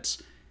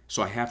credits.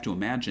 So I have to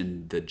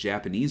imagine the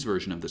Japanese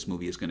version of this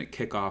movie is going to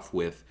kick off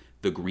with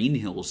the Green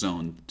Hill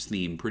Zone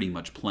theme pretty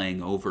much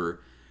playing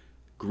over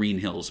Green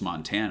Hills,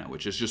 Montana,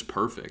 which is just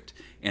perfect.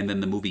 And then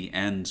the movie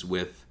ends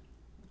with,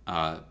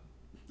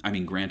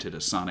 granted,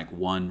 a Sonic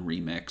 1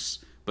 remix,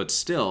 but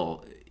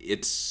still,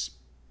 it's,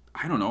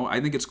 I don't know, I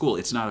think it's cool.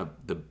 It's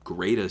not the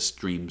greatest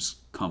Dreams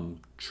Come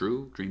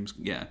True,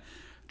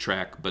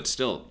 track, but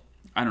still,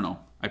 I don't know.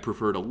 I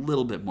preferred a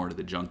little bit more to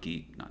the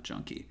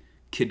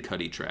Kid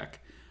Cudi track.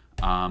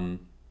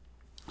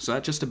 So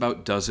that just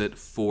about does it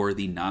for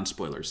the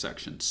non-spoiler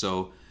section.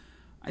 So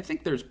I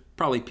think there's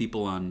probably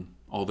people on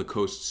all the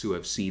coasts who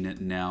have seen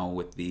it now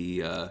with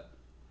the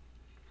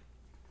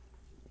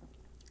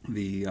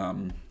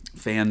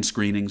fan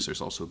screenings.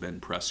 There's also been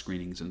press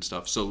screenings and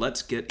stuff. So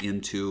let's get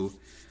into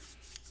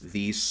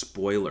the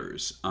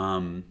spoilers.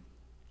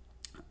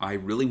 I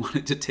really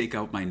wanted to take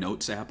out my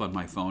notes app on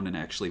my phone and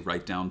actually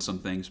write down some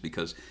things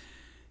because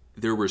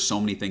there were so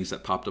many things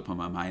that popped up on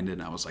my mind,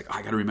 and I was like,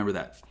 I got to remember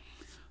that.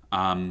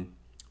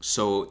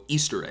 So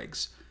Easter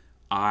eggs.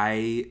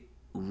 I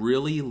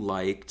really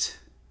liked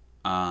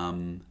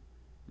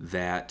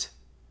that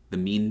the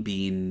Mean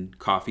Bean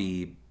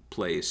coffee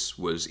place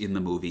was in the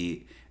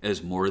movie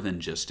as more than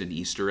just an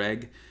Easter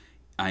egg.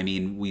 I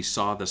mean, we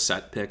saw the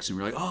set pics and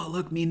we were like, oh,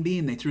 look, Mean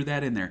Bean, they threw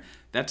that in there.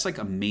 That's like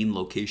a main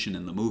location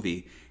in the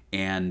movie,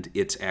 and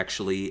it's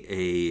actually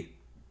a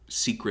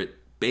secret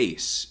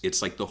base.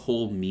 It's like the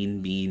whole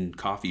Mean Bean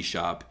coffee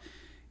shop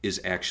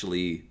is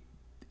actually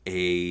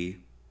a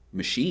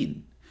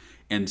machine.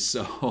 And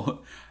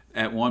so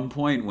at one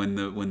point when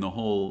the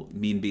whole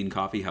Mean Bean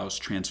coffee house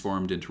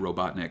transformed into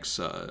Robotnik's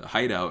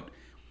hideout,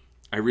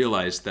 I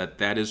realized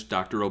that is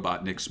Dr.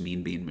 Robotnik's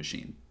Mean Bean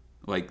machine.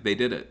 Like, they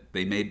did it.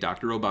 They made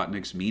Dr.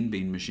 Robotnik's Mean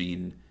Bean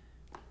machine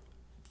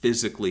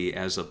physically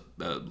as a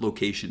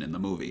location in the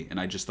movie, and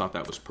I just thought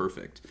that was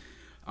perfect.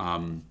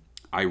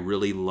 I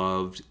really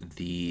loved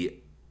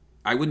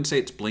I wouldn't say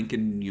it's blink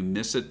and you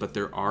miss it, but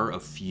there are a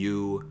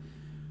few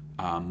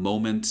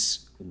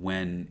moments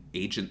when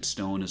Agent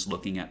Stone is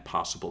looking at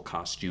possible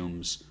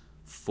costumes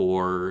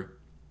for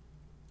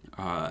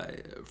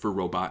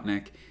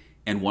Robotnik,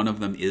 and one of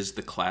them is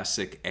the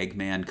classic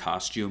Eggman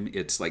costume.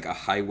 It's like a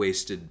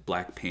high-waisted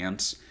black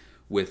pants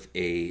with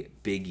a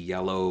big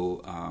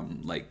yellow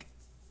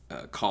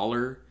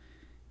collar,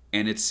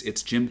 and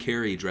it's Jim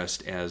Carrey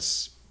dressed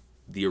as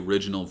the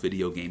original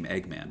video game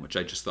Eggman, which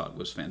I just thought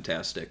was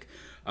fantastic.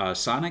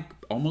 Sonic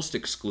almost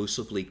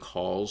exclusively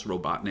calls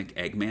Robotnik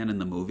Eggman in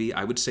the movie.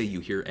 I would say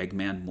you hear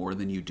Eggman more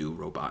than you do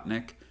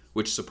Robotnik,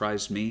 which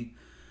surprised me.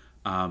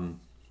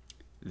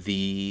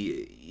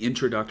 The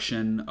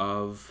introduction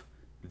of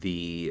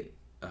the,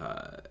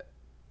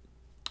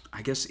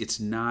 I guess it's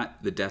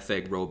not the Death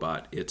Egg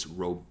robot. It's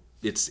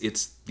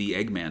the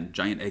Eggman,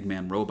 giant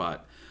Eggman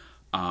robot.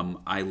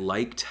 I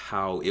liked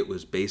how it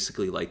was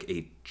basically like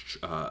a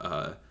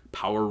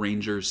Power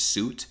Rangers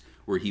suit,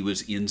 where he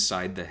was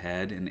inside the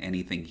head, and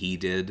anything he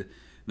did,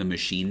 the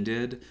machine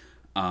did.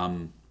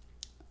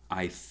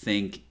 I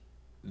think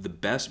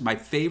my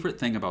favorite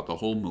thing about the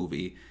whole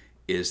movie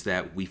is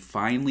that we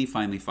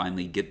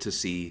finally get to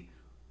see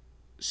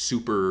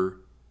Super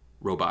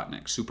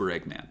Robotnik, Super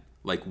Eggman.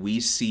 Like, we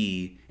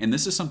see, and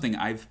this is something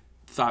I've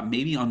thought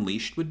maybe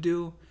Unleashed would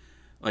do.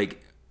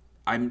 Like,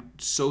 I'm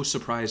so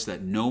surprised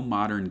that no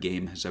modern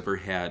game has ever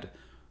had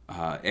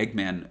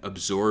Eggman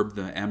absorb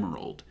the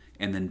emerald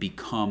and then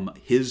become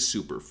his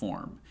super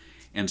form.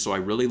 And so I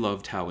really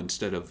loved how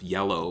instead of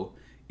yellow,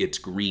 it's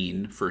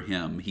green for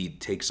him. He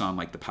takes on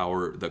like the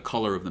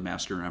color of the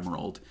Master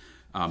Emerald.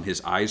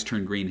 His eyes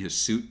turn green, his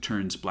suit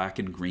turns black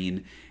and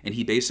green, and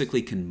he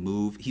basically can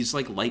move. He's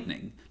like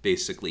lightning,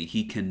 basically.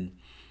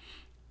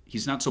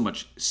 He's not so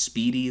much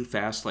speedy,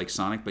 fast like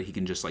Sonic, but he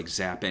can just like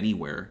zap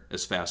anywhere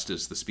as fast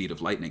as the speed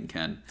of lightning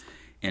can.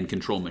 and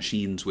control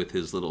machines with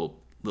his little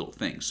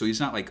things. So he's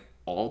not like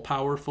all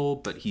powerful,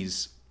 but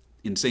he's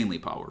insanely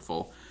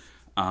powerful.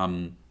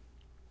 And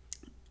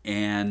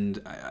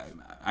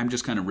I'm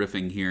just kind of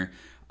riffing here.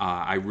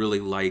 I really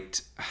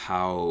liked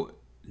how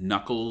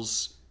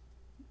Knuckles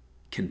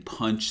can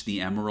punch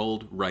the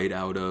emerald right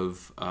out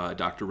of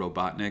Dr.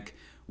 Robotnik,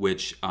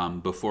 which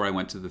before I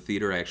went to the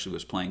theater, I actually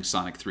was playing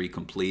Sonic 3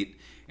 Complete,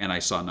 and I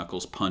saw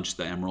Knuckles punch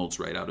the emeralds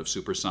right out of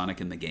Super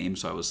Sonic in the game.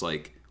 So I was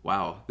like,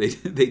 wow, they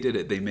did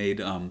it. They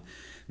made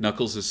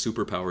Knuckles'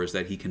 superpower is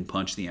that he can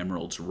punch the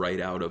emeralds right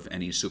out of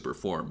any super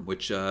form,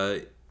 which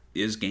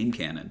is game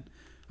canon.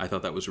 I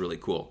thought that was really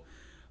cool.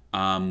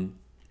 I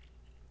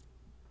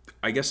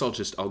guess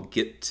I'll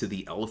get to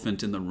the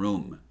elephant in the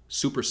room,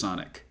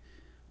 Supersonic.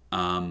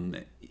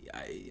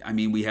 I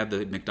mean, we have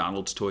the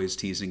McDonald's toys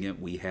teasing it.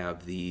 We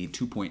have the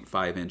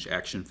 2.5-inch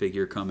action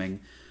figure coming,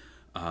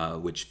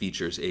 which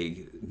features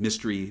a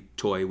mystery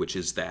toy, which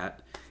is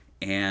that.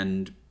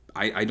 And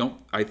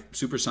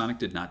Supersonic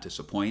did not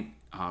disappoint.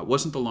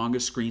 Wasn't the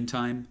longest screen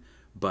time,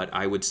 but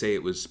I would say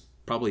it was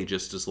probably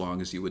just as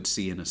long as you would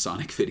see in a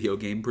Sonic video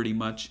game, pretty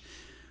much.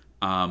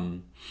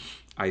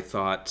 I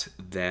thought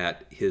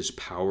that his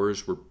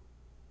powers were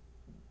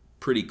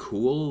pretty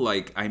cool.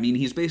 Like, I mean,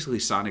 he's basically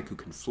Sonic who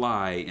can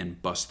fly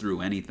and bust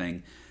through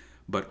anything,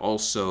 but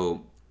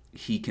also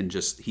he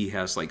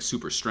has like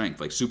super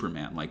strength, like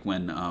Superman. Like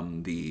when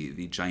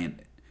the giant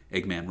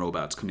Eggman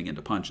robot's coming in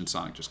to punch, and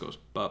Sonic just goes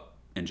bup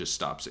and just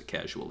stops it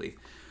casually.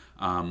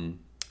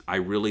 I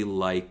really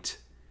liked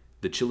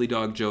the chili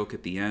dog joke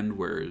at the end,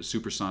 where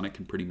Supersonic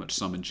can pretty much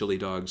summon chili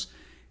dogs,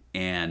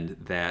 and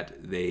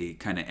that they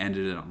kind of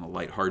ended it on a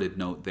lighthearted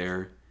note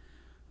there.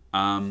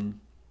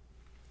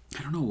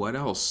 I don't know what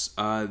else.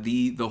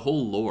 The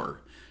whole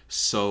lore.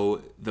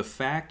 So the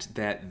fact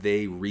that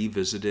they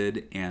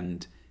revisited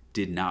and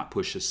did not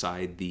push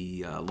aside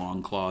the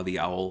Longclaw, the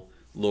owl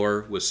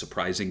lore, was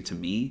surprising to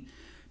me,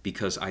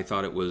 because I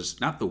thought it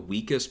was not the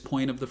weakest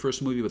point of the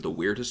first movie, but the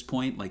weirdest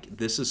point. Like,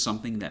 this is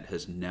something that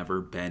has never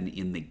been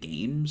in the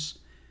games,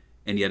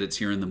 and yet it's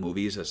here in the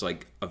movies as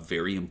like a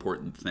very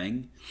important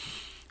thing.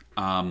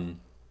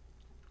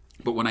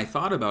 But when I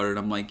thought about it,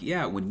 I'm like,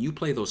 yeah, when you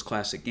play those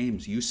classic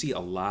games, you see a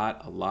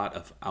lot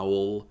of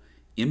owl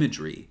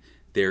imagery.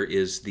 There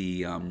is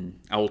the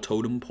Owl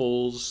Totem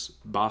Poles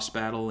boss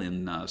battle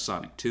in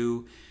Sonic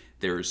 2.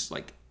 There's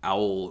like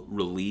owl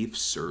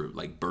reliefs or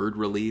like bird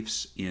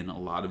reliefs in a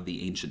lot of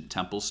the ancient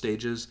temple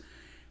stages.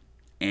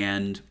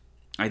 And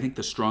I think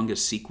the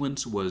strongest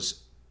sequence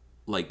was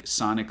like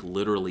Sonic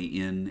literally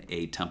in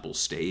a temple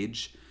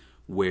stage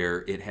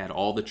where it had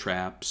all the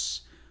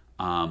traps.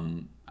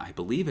 I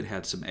believe it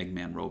had some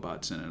Eggman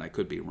robots in it. I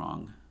could be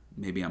wrong.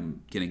 Maybe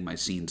I'm getting my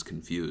scenes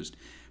confused.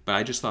 But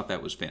I just thought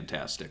that was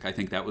fantastic. I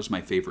think that was my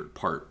favorite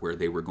part, where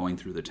they were going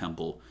through the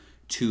temple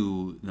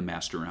to the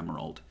Master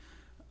Emerald.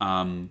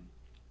 What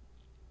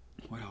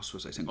else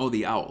was I saying? Oh,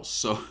 the owls.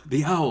 So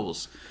the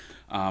owls.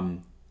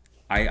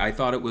 I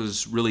thought it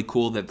was really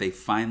cool that they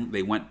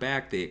went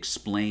back. They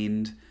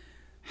explained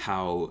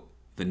how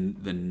the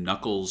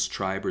Knuckles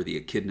tribe, or the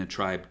Echidna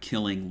tribe,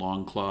 killing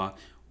Longclaw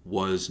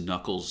was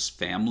Knuckles'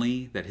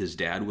 family, that his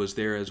dad was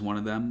there as one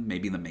of them,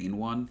 maybe the main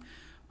one.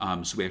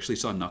 So we actually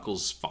saw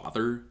Knuckles'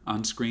 father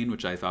on screen,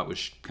 which I thought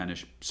was kind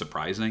of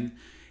surprising.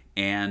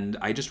 And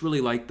I just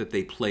really liked that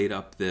they played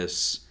up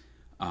this...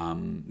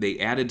 they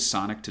added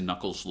Sonic to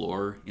Knuckles'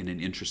 lore in an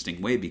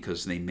interesting way,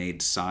 because they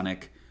made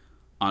Sonic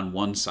on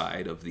one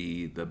side of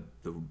the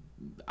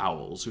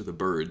owls, or the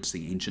birds,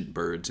 the ancient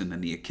birds, and then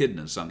the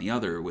Echidnas on the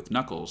other with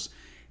Knuckles.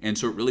 And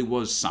so it really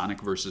was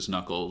Sonic versus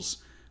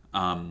Knuckles.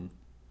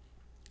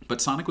 But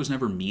Sonic was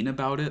never mean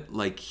about it.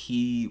 Like,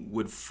 he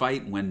would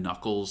fight when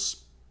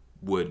Knuckles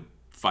would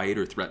fight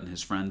or threaten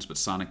his friends, but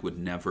Sonic would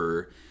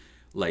never,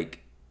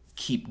 like,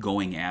 keep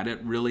going at it,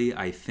 really.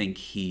 I think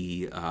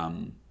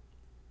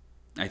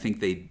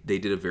they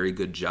did a very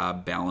good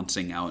job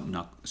balancing out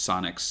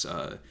Sonic's,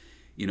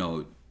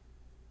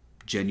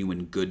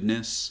 genuine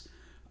goodness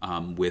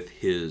with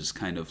his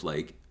kind of,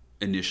 like,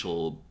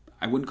 initial,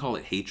 I wouldn't call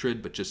it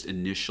hatred, but just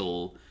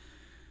initial...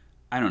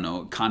 I don't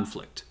know,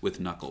 conflict with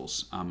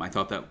Knuckles. I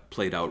thought that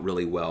played out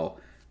really well.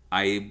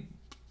 I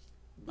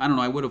don't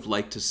know, I would have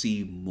liked to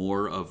see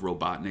more of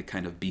Robotnik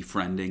kind of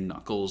befriending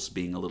Knuckles,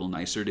 being a little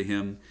nicer to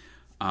him,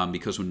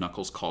 because when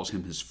Knuckles calls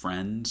him his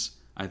friend,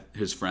 I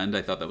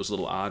thought that was a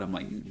little odd. I'm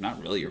like,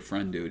 not really your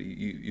friend, dude.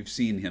 You've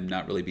seen him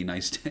not really be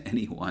nice to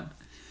anyone.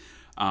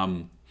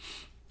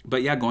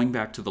 But yeah, going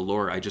back to the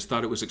lore, I just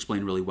thought it was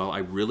explained really well. I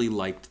really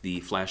liked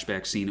the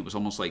flashback scene. It was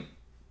almost like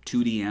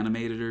 2D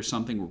animated or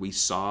something, where we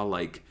saw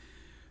like...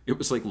 It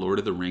was like Lord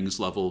of the Rings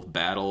level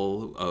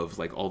battle of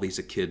like all these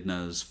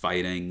echidnas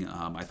fighting.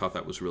 I thought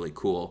that was really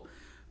cool.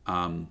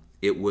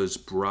 It was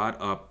brought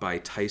up by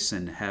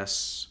Tyson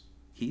Hesse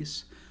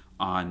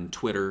on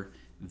Twitter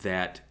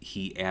that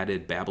he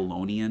added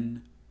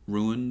Babylonian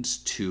runes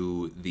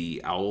to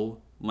the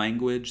owl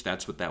language.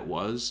 That's what that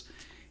was.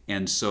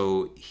 And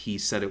so he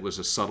said it was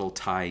a subtle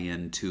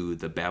tie-in to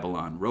the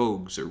Babylon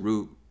Rogues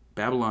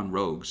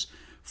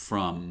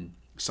from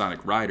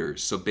Sonic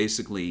Riders. So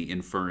basically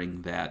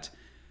inferring that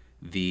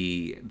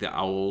the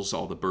owls,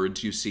 all the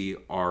birds you see,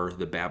 are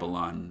the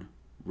Babylon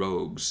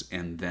rogues,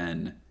 and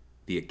then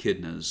the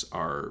echidnas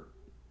are,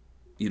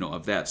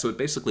 of that. So it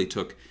basically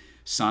took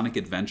Sonic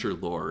Adventure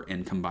lore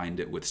and combined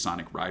it with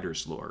Sonic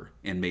Riders lore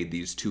and made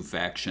these two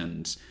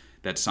factions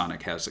that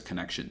Sonic has a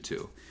connection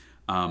to.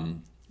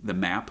 The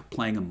map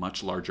playing a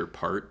much larger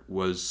part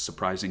was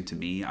surprising to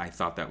me. I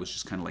thought that was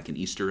just kind of like an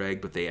Easter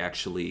egg, but they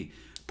actually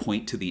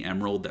point to the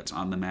emerald that's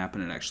on the map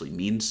and it actually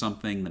means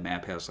something. The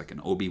map has like an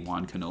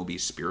Obi-Wan Kenobi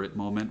spirit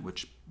moment,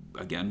 which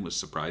again was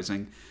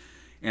surprising.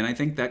 And I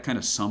think that kind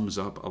of sums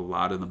up a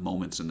lot of the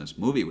moments in this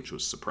movie, which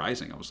was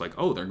surprising. I was like,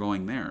 oh, they're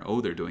going there. Oh,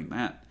 they're doing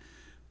that.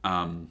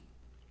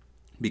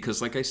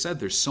 Because like I said,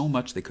 there's so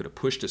much they could have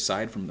pushed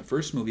aside from the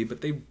first movie, but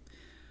they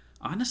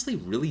honestly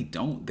really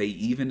don't. They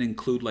even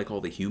include like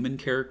all the human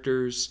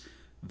characters,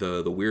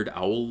 the Weird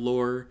Owl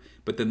lore,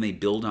 but then they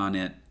build on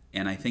it.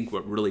 And I think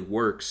what really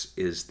works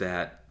is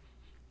that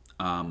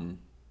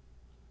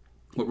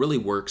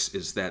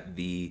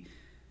the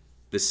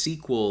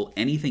sequel,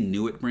 anything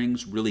new it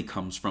brings, really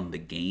comes from the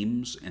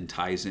games and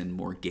ties in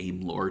more game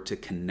lore to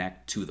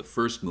connect to the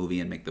first movie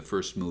and make the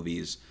first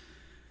movie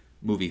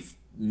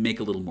make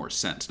a little more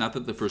sense. Not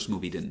that the first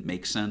movie didn't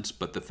make sense,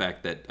 but the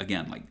fact that,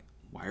 again, like,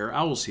 why are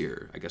owls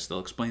here? I guess they'll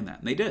explain that.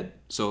 And they did.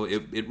 So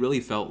it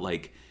really felt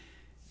like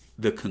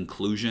the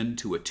conclusion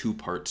to a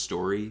two-part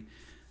story.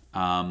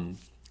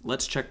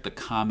 Let's check the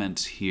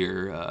comments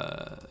here.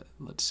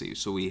 Let's see.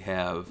 So we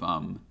have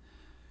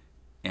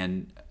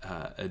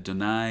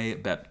Adonai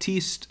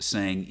Baptiste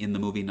saying, in the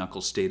movie,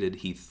 Knuckles stated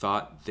he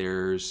thought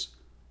there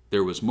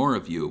was more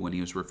of you when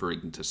he was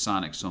referring to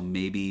Sonic. So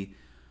maybe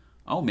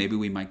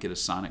we might get a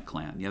Sonic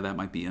clan. Yeah, that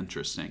might be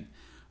interesting.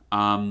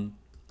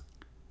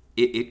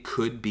 It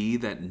could be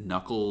that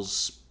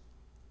Knuckles...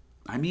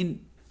 I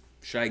mean,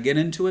 should I get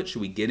into it?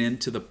 Should we get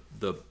into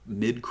the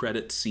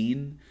mid-credit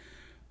scene?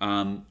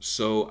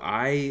 So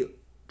I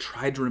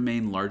tried to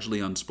remain largely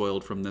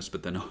unspoiled from this,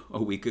 but then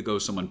a week ago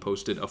someone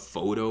posted a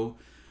photo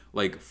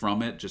like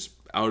from it just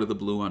out of the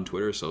blue on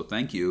Twitter. So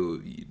thank you,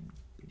 you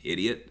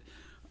idiot.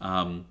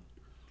 So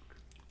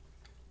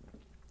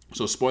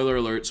spoiler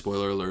alert.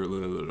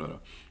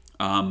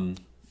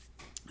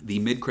 The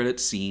mid-credit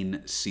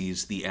scene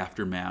sees the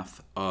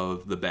aftermath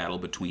of the battle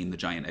between the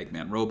giant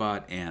Eggman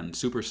robot and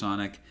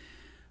Supersonic.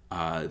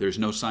 There's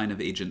no sign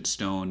of Agent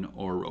Stone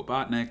or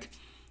Robotnik.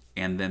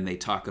 And then they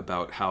talk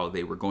about how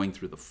they were going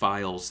through the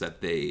files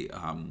that they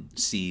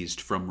seized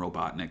from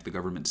Robotnik, the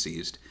government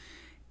seized.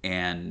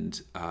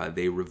 And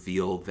they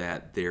reveal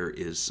that there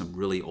is some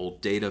really old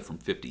data from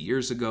 50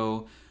 years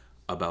ago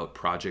about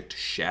Project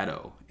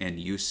Shadow. And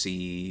you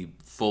see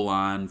full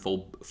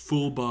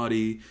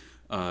body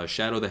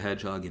Shadow the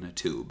Hedgehog in a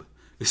tube.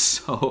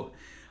 So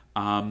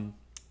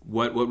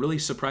what really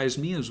surprised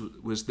me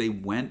was they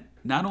went,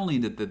 not only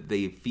that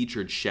they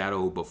featured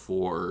Shadow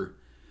before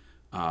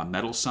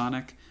Metal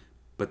Sonic,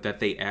 but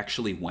that they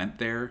actually went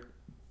there,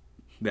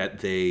 that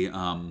they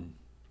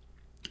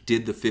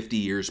did the 50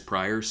 years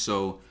prior.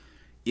 So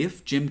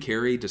if Jim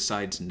Carrey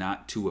decides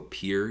not to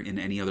appear in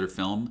any other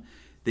film,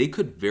 they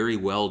could very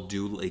well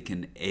do like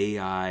an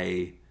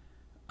AI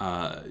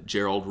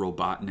Gerald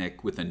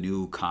Robotnik with a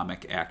new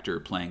comic actor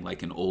playing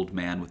like an old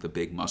man with a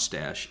big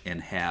mustache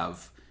and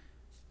have...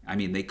 I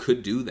mean, they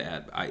could do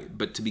that.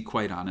 But to be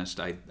quite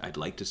honest, I'd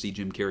like to see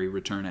Jim Carrey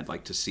return. I'd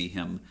like to see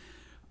him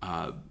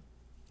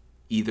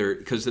either...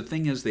 Because the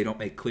thing is, they don't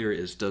make clear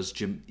is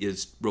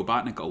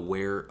Robotnik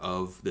aware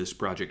of this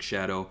Project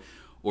Shadow,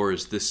 or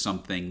is this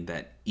something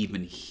that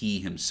even he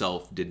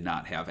himself did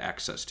not have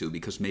access to?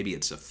 Because maybe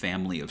it's a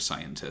family of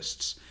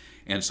scientists,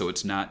 and so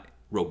it's not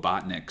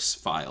Robotnik's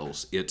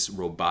files, it's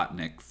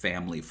Robotnik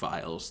family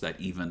files that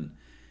even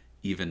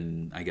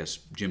I guess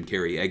Jim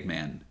Carrey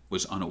Eggman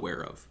was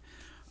unaware of.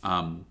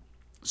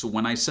 So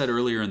when I said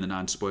earlier in the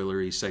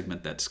non-spoilery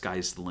segment that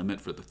sky's the limit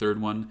for the third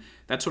one,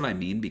 that's what I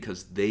mean,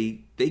 because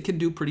they can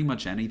do pretty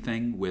much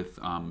anything with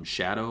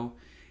Shadow,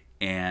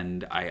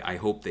 and I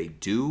hope they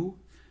do.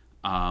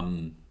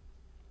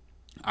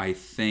 I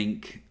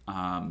think,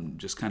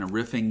 just kind of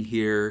riffing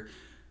here,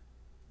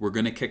 we're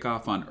going to kick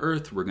off on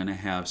Earth. We're going to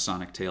have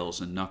Sonic,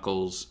 Tails, and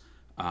Knuckles.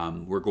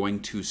 We're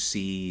going to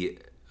see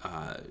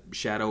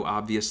Shadow,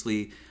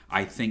 obviously.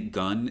 I think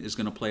Gun is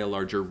going to play a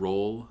larger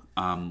role.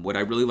 What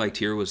I really liked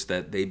here was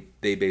that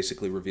they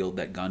basically revealed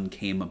that Gun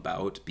came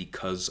about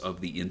because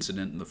of the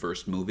incident in the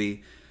first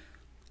movie.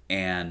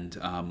 And,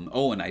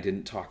 and I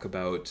didn't talk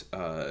about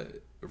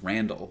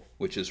Randall,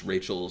 which is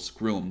Rachel's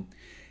groom.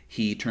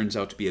 He turns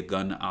out to be a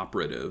Gun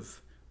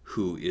operative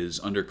who is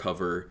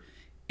undercover,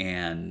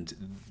 and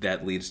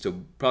that leads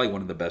to probably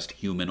one of the best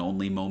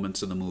human-only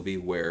moments in the movie,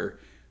 where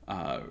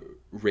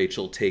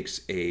Rachel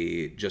takes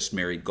a just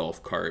married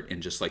golf cart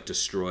and just like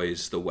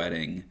destroys the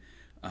wedding,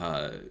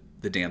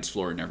 the dance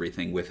floor and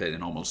everything with it,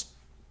 and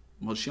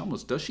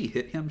does she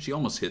hit him? She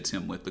almost hits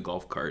him with the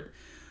golf cart.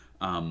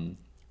 And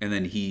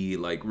then he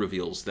like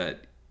reveals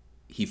that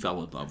he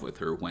fell in love with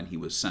her when he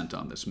was sent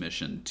on this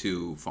mission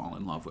to fall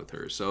in love with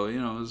her. So, it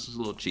was a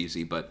little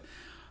cheesy, but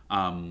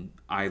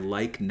I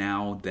like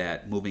now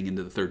that moving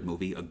into the third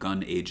movie, a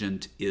gun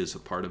agent is a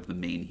part of the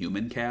main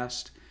human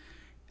cast.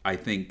 I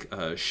think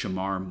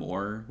Shamar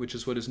Moore, which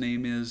is what his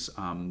name is,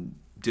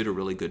 did a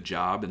really good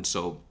job. And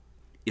so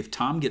if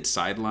Tom gets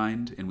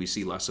sidelined and we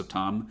see less of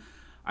Tom,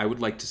 I would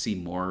like to see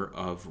more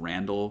of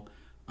Randall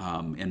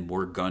and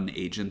more gun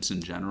agents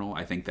in general.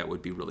 I think that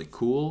would be really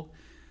cool.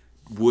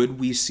 Would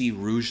we see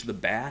Rouge the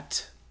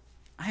Bat?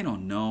 I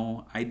don't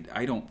know.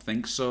 I don't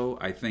think so.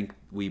 I think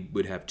we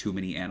would have too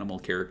many animal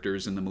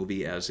characters in the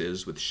movie, as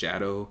is with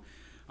Shadow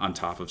on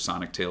top of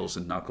Sonic, Tails,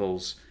 and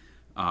Knuckles.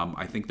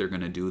 I think they're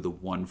going to do the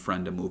one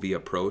friend a movie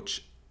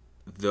approach.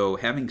 Though,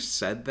 having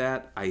said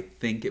that, I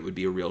think it would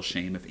be a real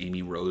shame if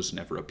Amy Rose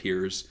never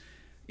appears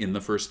in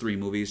the first three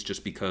movies,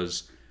 just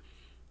because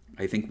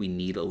I think we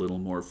need a little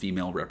more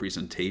female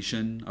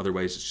representation.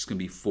 Otherwise, it's just going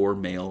to be 4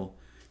 male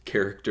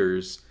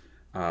characters,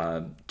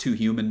 2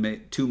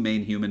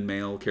 main human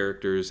male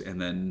characters,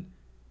 and then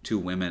 2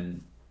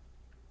 women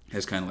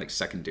as kind of like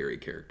secondary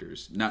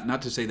characters.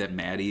 Not to say that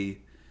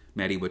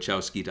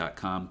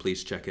MaddieWachowski.com,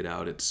 please check it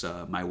out. It's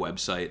my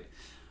website.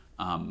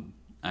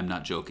 I'm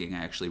not joking.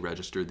 I actually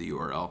registered the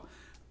URL.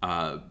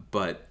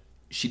 But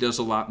she does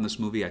a lot in this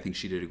movie. I think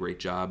she did a great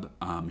job.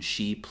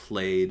 She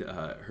played,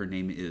 her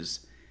name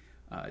is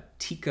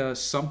Tika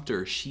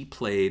Sumpter. She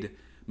played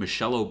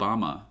Michelle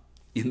Obama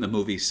in the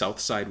movie South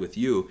Side with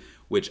You,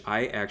 which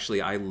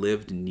I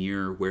lived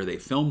near where they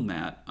filmed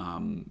that.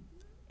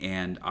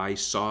 And I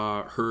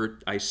saw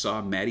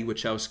Maddie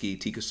Wachowski,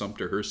 Tika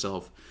Sumpter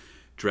herself,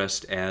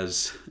 dressed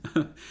as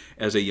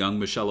as a young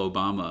Michelle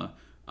Obama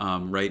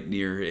right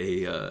near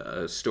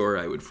a store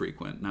I would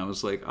frequent. And I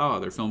was like, oh,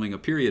 they're filming a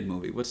period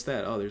movie. What's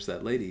that? Oh, there's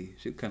that lady.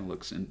 She kind of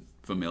looks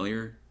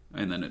familiar.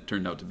 And then it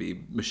turned out to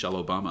be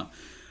Michelle Obama,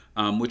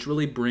 which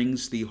really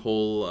brings the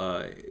whole,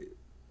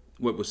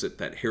 what was it,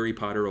 that Harry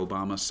Potter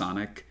Obama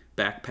Sonic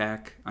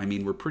backpack. I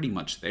mean, we're pretty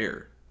much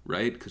there,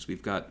 right? Because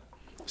we've got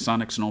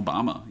Sonic's and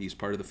Obama. He's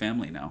part of the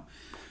family now.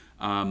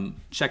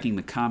 Checking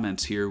the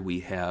comments here,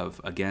 we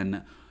have,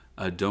 again,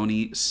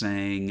 Donnie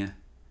saying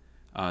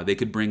they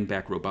could bring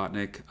back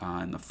Robotnik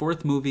in the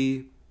fourth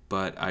movie,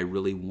 but I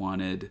really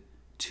wanted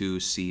to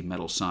see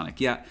Metal Sonic.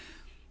 Yeah,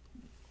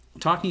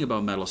 talking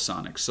about Metal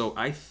Sonic. So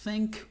I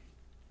think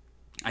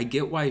I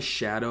get why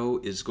Shadow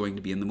is going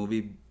to be in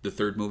the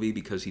third movie,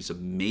 because he's a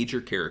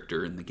major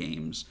character in the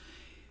games.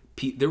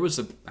 There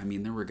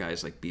were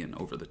guys like being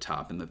over the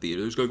top in the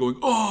theater. There's a guy going,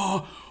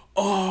 oh,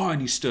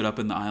 and he stood up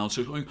in the aisle and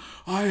started going,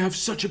 I have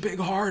such a big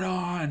heart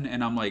on.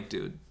 And I'm like,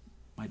 dude,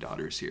 my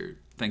daughter's here.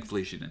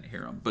 Thankfully, she didn't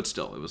hear him. But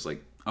still, it was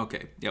like,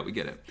 okay, yeah, we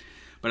get it.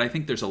 But I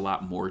think there's a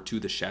lot more to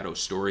the Shadow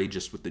story,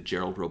 just with the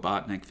Gerald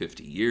Robotnik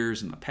 50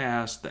 years in the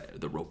past,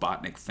 the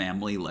Robotnik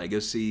family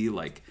legacy.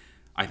 Like,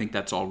 I think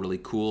that's all really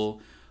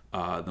cool.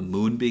 The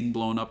moon being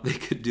blown up, they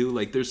could do.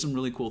 Like, there's some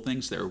really cool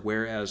things there.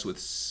 Whereas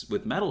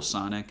with Metal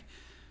Sonic,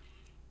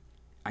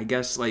 I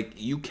guess, like,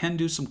 you can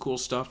do some cool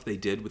stuff they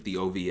did with the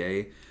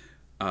OVA.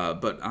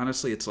 But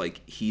honestly, it's like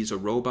he's a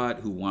robot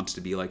who wants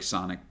to be like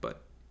Sonic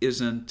but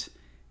isn't.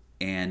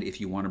 And if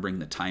you want to bring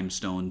the time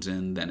stones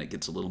in, then it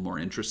gets a little more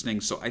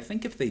interesting. So I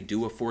think if they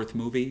do a fourth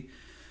movie,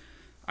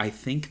 I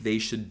think they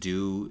should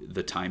do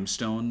the time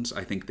stones.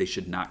 I think they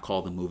should not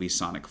call the movie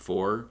Sonic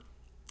 4.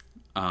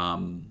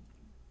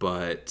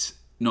 But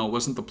no, it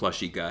wasn't the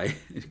plushy guy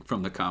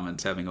from the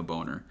comments having a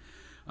boner.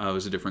 It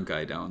was a different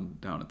guy down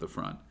at the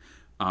front.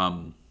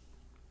 I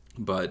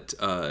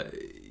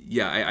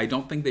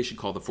don't think they should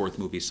call the fourth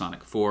movie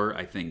Sonic 4.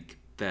 I think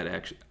that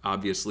actually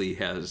obviously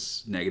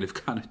has negative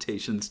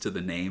connotations to the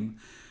name.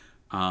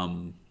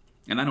 And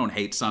I don't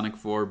hate Sonic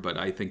 4, but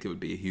I think it would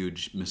be a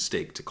huge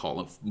mistake to call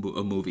a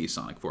movie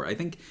Sonic 4. I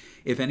think,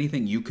 if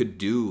anything, you could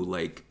do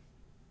like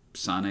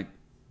Sonic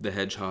the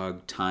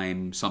Hedgehog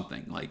time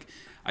something. Like,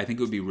 I think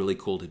it would be really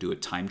cool to do a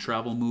time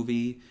travel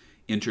movie,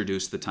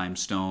 introduce the time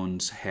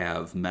stones,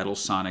 have Metal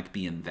Sonic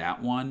be in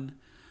that one.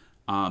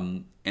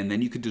 And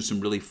then you could do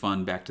some really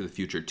fun Back to the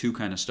Future 2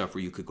 kind of stuff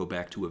where you could go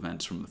back to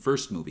events from the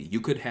first movie.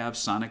 You could have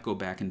Sonic go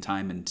back in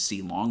time and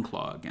see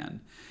Longclaw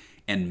again.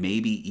 And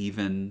maybe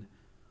even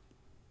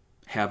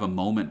have a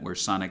moment where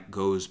Sonic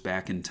goes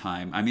back in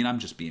time. I mean, I'm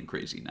just being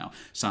crazy now.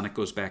 Sonic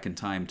goes back in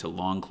time to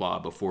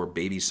Longclaw before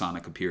Baby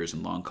Sonic appears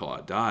and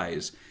Longclaw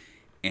dies.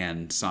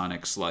 And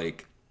Sonic's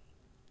like,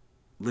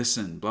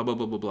 listen, blah, blah,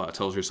 blah, blah, blah,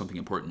 tells her something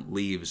important,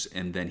 leaves,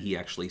 and then he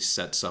actually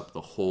sets up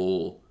the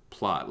whole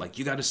plot. Like,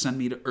 you got to send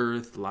me to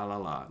Earth, la, la,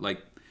 la.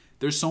 Like,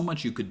 there's so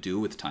much you could do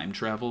with time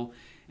travel,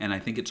 and I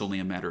think it's only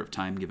a matter of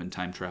time, given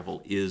time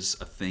travel is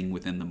a thing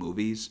within the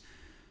movies,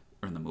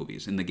 or in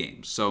the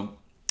games. So,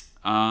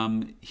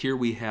 here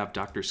we have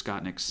Dr.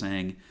 Scottnick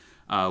saying,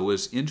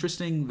 was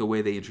interesting the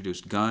way they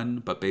introduced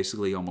Gun, but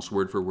basically almost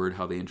word for word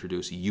how they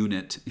introduced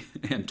Unit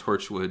and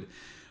Torchwood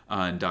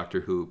in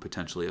Doctor Who,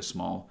 potentially a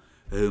small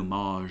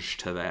homage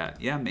to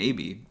that. Yeah,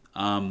 maybe.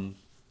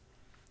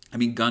 I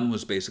mean, Gun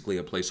was basically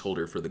a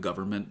placeholder for the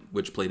government,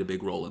 which played a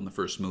big role in the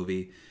first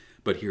movie,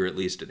 but here at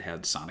least it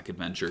had Sonic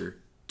Adventure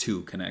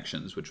 2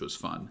 connections, which was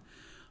fun.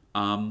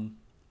 I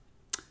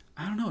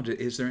I don't know.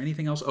 Is there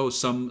anything else? Oh,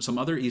 some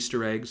other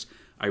Easter eggs.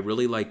 I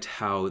really liked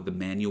how the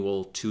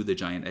manual to the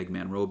giant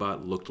Eggman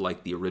robot looked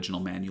like the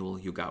original manual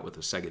you got with the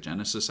Sega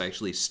Genesis. I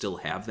actually still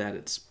have that.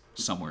 It's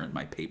somewhere in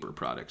my paper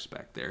products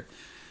back there.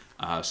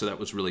 So that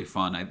was really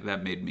fun.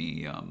 That made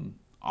me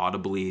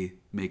audibly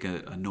make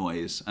a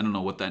noise. I don't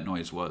know what that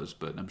noise was,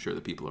 but I'm sure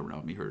the people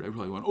around me heard it. I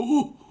really went,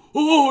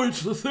 oh,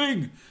 it's the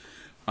thing.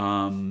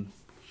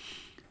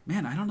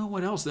 Man, I don't know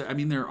what else. I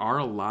mean, there are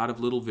a lot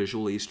of little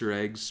visual Easter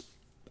eggs.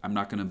 I'm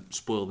not going to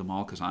spoil them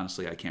all because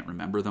honestly, I can't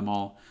remember them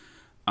all.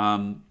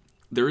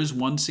 There is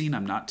one scene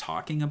I'm not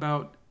talking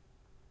about,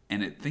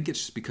 and I think it's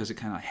just because it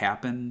kind of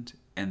happened,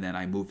 and then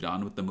I moved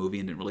on with the movie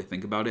and didn't really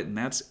think about it, and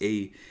that's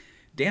a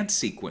dance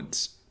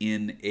sequence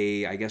in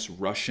a, I guess,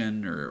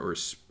 Russian or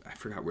I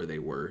forgot where they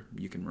were.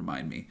 You can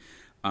remind me.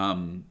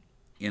 In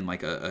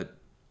like a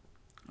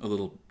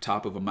little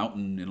top of a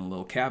mountain in a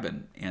little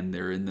cabin, and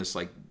they're in this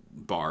like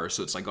bar.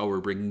 So it's like, oh,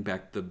 we're bringing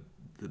back the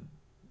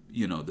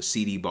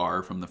seedy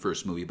bar from the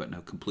first movie, but in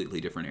a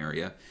completely different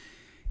area.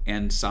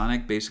 And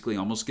Sonic basically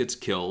almost gets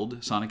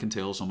killed. Sonic and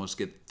Tails almost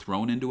get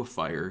thrown into a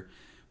fire,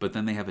 but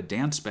then they have a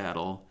dance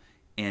battle,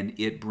 and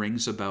it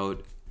brings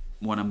about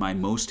one of my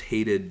most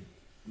hated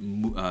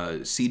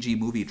CG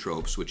movie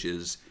tropes, which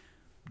is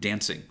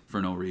dancing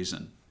for no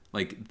reason.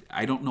 Like,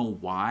 I don't know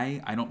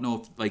why. I don't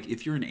know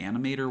if you're an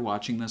animator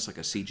watching this, like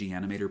a CG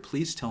animator,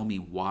 please tell me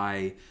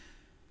why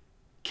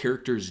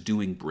characters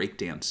doing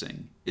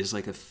breakdancing is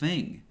like a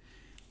thing.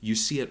 You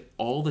see it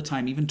all the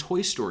time. Even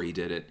Toy Story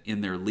did it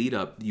in their lead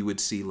up. You would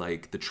see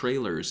like the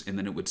trailers, and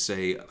then it would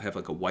have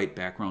like a white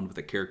background with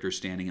a character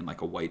standing in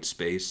like a white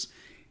space,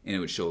 and it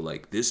would show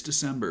like this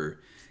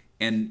December,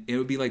 and it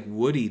would be like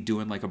Woody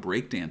doing like a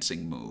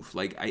breakdancing move.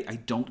 Like, I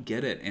don't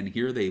get it. And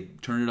here they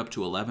turn it up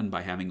to 11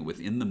 by having it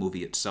within the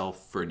movie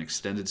itself for an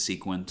extended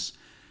sequence.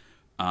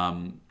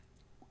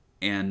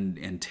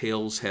 And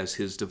Tails has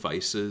his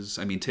devices.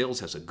 I mean,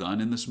 Tails has a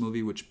gun in this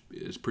movie, which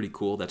is pretty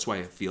cool. That's why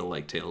I feel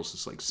like Tails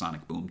is like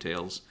Sonic Boom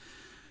Tails.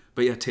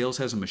 But yeah, Tails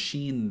has a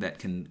machine that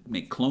can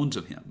make clones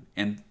of him.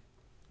 And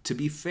to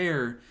be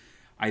fair,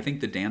 I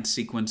think the dance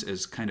sequence,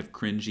 as kind of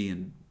cringy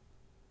and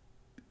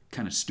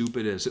kind of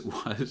stupid as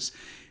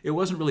it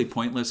wasn't really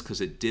pointless because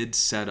it did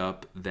set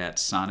up that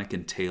Sonic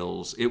and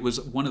Tails, it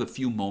was one of the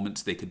few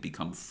moments they could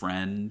become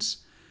friends.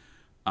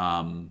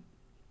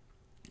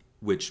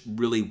 Which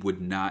really would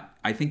not...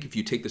 I think if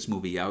you take this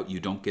movie out, you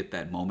don't get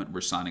that moment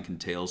where Sonic and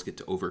Tails get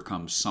to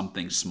overcome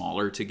something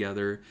smaller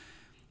together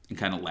and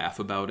kind of laugh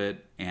about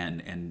it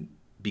and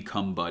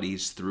become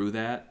buddies through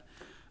that.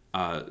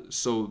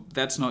 So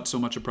that's not so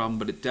much a problem,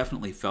 but it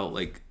definitely felt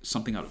like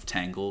something out of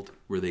Tangled,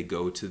 where they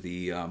go to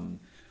the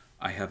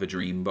I Have a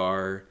Dream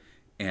bar,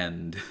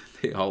 and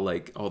they all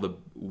the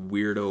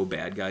weirdo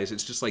bad guys.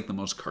 It's just like the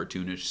most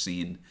cartoonish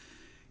scene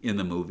in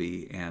the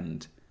movie,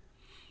 and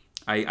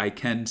I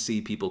can see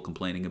people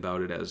complaining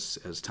about it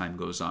as time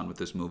goes on with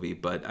this movie,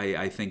 but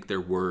I think there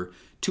were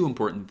two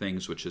important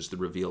things, which is the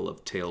reveal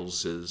of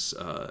Tails'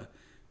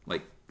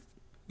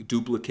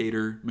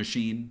 duplicator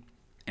machine,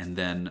 and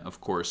then, of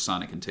course,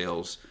 Sonic and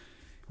Tails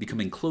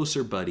becoming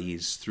closer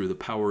buddies through the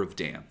power of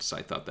dance.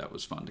 I thought that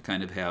was fun to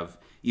kind of have,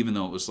 even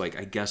though it was like,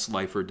 I guess,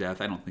 life or death.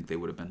 I don't think they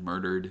would have been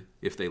murdered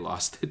if they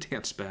lost the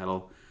dance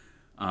battle.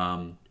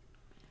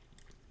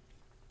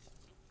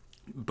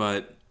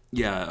 But,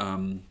 yeah,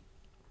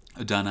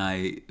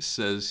 Adonai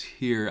says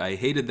here, I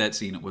hated that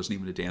scene. It wasn't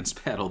even a dance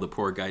battle. The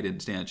poor guy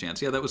didn't stand a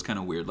chance. Yeah, that was kind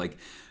of weird. Like,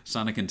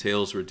 Sonic and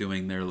Tails were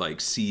doing their, like,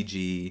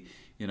 CG,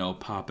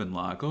 pop and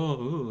lock.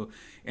 Oh.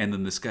 And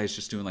then this guy's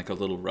just doing, like, a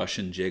little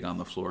Russian jig on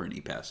the floor, and he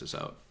passes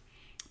out.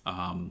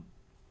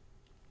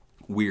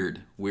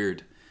 Weird.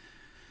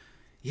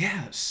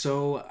 Yeah,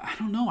 so, I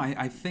don't know.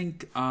 I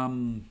think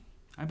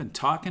I've been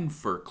talking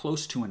for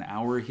close to an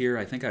hour here.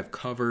 I think I've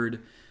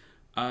covered...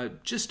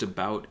 just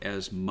about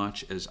as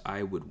much as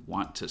I would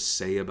want to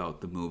say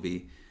about the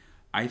movie.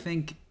 I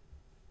think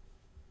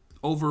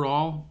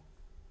overall,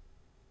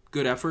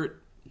 good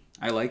effort.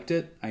 I liked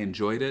it. I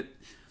enjoyed it.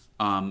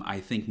 I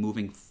think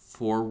moving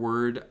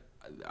forward,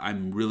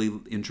 I'm really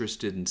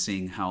interested in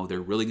seeing how they're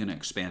really going to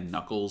expand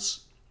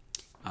Knuckles.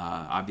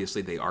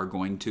 Obviously, they are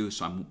going to,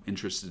 so I'm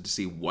interested to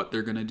see what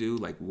they're going to do.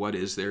 Like, what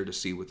is there to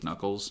see with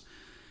Knuckles?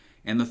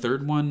 And the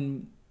third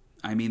one...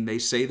 I mean, they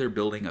say they're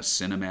building a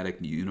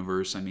cinematic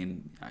universe. I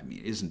mean,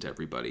 isn't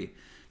everybody?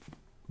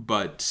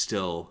 But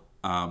still,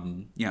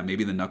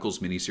 maybe the Knuckles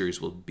miniseries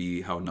will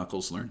be how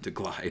Knuckles learned to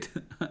glide.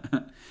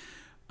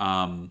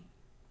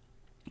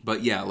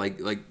 But yeah, like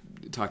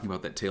talking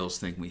about that Tails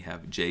thing, we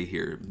have Jay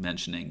here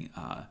mentioning,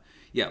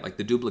 like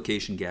the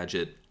duplication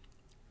gadget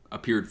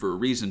appeared for a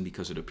reason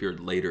because it appeared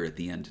later at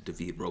the end to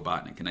defeat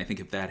Robotnik. And I think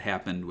if that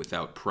happened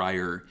without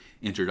prior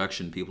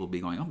introduction, people would be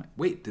going,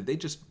 wait,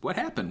 what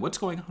happened? What's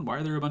going on? Why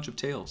are there a bunch of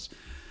Tails?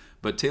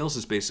 But Tails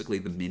is basically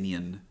the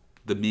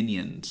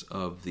minions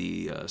of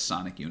the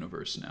Sonic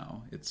universe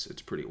now.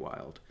 It's pretty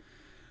wild.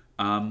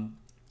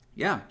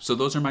 So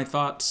those are my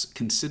thoughts.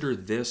 Consider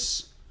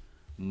this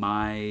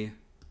my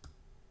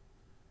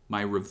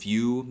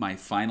review, my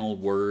final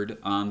word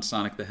on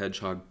Sonic the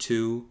Hedgehog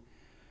 2.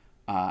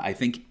 I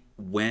think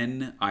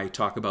when I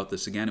talk about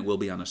this again, it will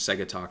be on a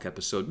Sega Talk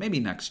episode, maybe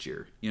next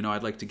year.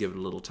 I'd like to give it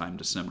a little time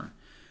to simmer.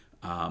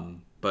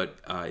 But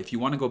if you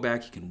want to go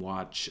back, you can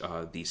watch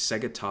the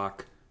Sega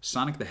Talk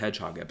Sonic the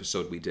Hedgehog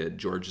episode we did.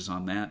 George is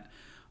on that.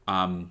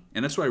 And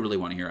that's what I really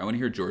want to hear. I want to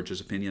hear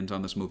George's opinions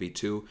on this movie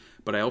too,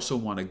 but I also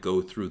want to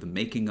go through the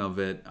making of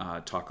it,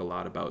 talk a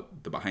lot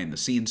about the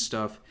behind-the-scenes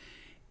stuff,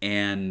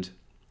 and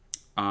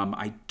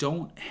I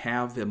don't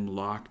have him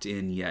locked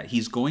in yet.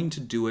 He's going to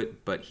do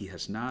it, but he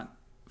has not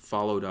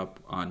followed up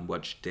on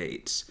which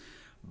dates.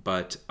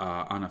 But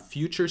on a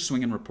future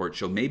Swing and Report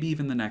show, maybe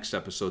even the next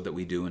episode that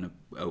we do in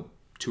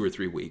 2 or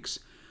 3 weeks,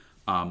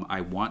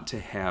 I want to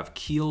have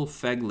Keel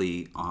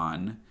Fegley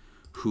on,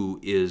 who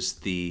is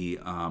the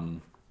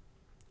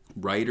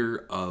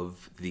writer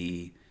of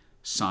the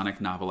Sonic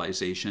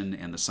novelization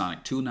and the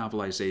Sonic 2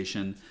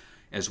 novelization,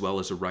 as well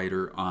as a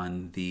writer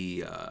on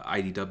the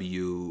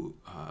IDW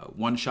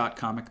one-shot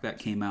comic that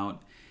came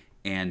out.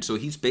 And so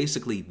he's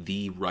basically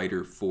the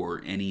writer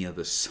for any of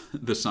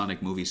the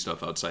Sonic movie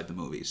stuff outside the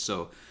movies.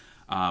 So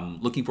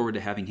looking forward to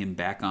having him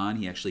back on.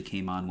 He actually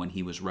came on when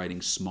he was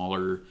writing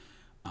smaller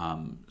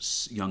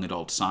young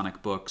adult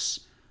Sonic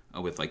books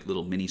with like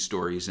little mini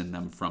stories in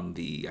them from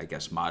the, I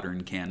guess,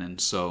 modern canon.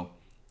 So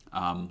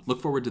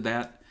look forward to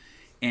that.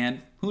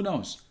 And who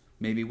knows?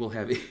 Maybe we'll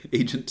have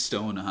Agent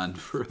Stone on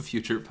for a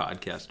future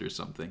podcast or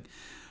something.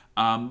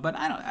 But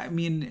I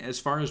mean, as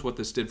far as what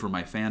this did for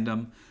my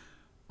fandom,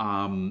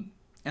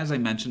 as I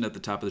mentioned at the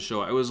top of the show,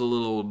 I was a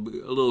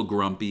little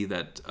grumpy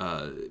that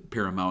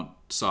Paramount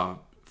saw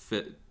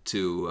fit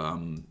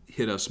to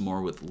hit us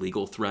more with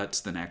legal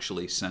threats than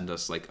actually send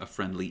us like a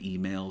friendly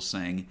email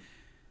saying,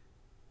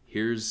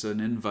 here's an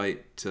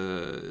invite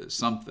to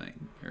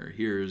something, or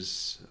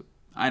here's,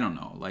 I don't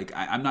know, like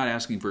I'm not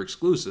asking for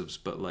exclusives,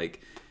 but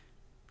like,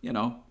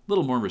 a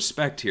little more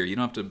respect here. You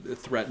don't have to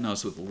threaten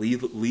us with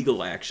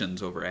legal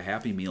actions over a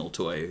Happy Meal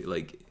toy.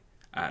 Like,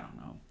 I don't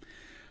know.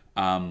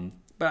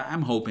 But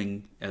I'm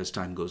hoping as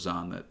time goes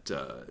on that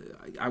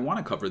I want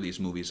to cover these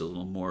movies a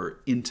little more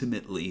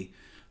intimately,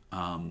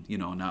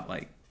 not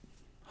like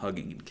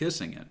hugging and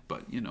kissing it,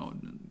 but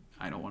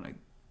I don't want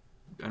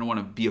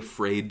to be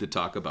afraid to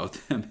talk about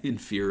them in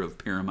fear of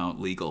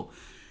Paramount Legal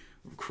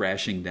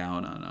crashing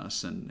down on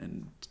us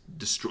and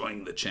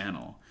destroying the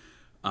channel.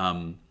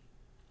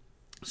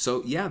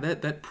 So yeah,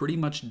 that pretty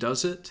much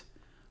does it.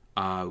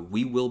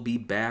 We will be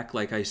back,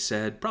 like I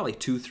said, probably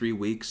 2-3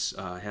 weeks.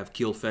 Have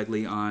Keel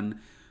Fegley on.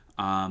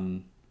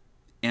 All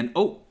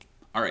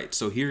right,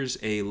 so here's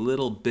a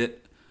little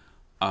bit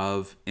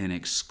of an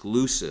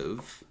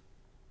exclusive.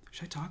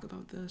 Should I talk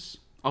about this?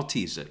 I'll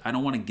tease it. I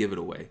don't want to give it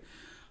away.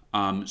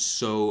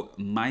 So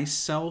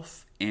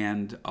myself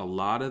and a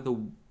lot of the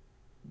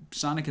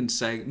Sonic and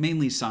Sega,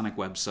 mainly Sonic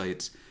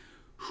websites,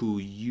 I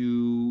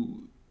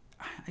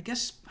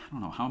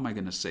don't know, how am I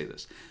going to say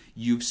this?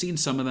 You've seen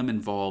some of them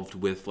involved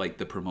with like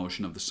the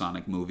promotion of the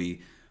Sonic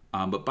movie,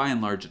 but by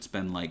and large it's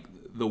been like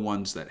the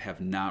ones that have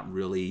not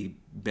really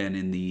been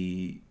in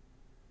the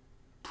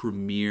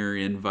premiere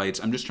invites.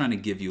 I'm just trying to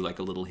give you like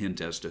a little hint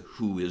as to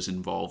who is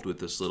involved with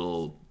this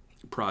little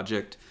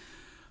project.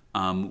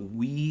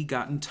 We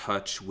got in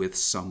touch with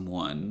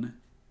someone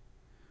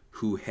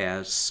who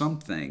has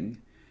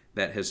something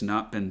that has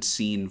not been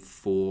seen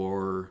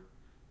for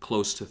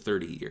close to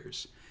 30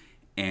 years.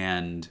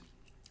 And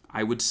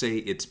I would say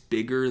it's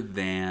bigger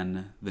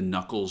than the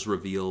Knuckles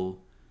reveal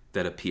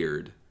that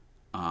appeared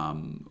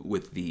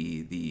with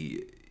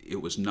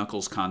it was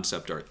Knuckles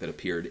concept art that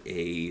appeared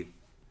a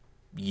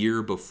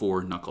year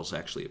before Knuckles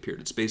actually appeared.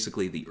 It's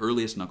basically the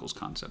earliest Knuckles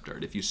concept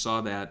art. If you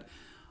saw that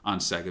on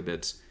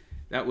Segabits,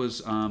 that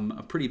was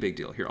a pretty big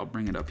deal. Here, I'll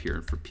bring it up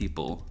here for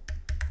people.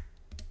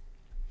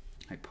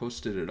 I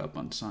posted it up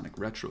on Sonic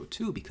Retro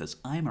too because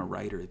I'm a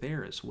writer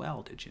there as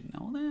well. Did you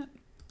know that?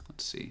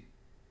 Let's see.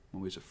 I'm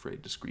always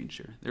afraid to screen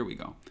share. There we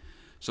go.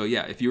 So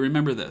yeah, if you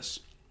remember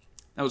this,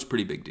 that was a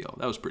pretty big deal.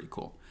 That was pretty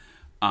cool.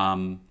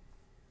 Yeah.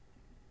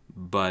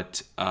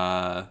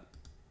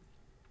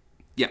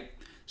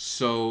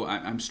 So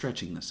I'm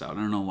stretching this out. I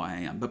don't know why I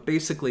am. But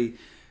basically,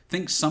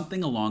 think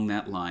something along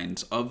that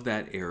lines of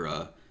that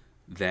era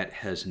that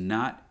has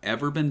not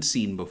ever been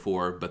seen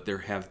before, but there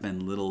have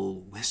been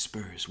little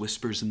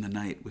whispers in the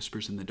night,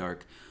 whispers in the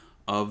dark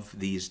of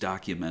these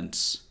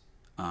documents.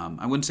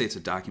 I wouldn't say it's a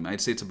document.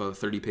 I'd say it's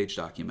about a 30-page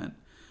document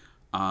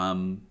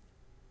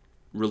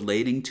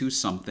relating to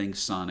something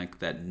Sonic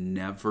that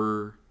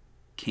never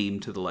came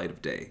to the light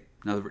of day.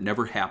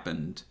 Never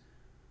happened.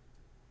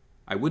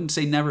 I wouldn't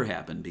say never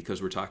happened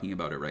because we're talking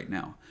about it right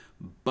now.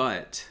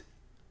 But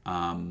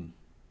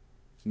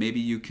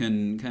maybe you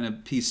can kind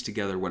of piece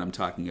together what I'm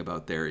talking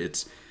about there.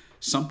 It's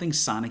something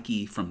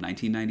Sonic-y from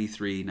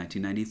 1993,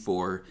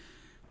 1994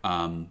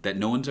 that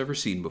no one's ever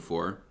seen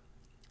before,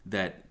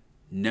 that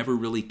never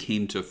really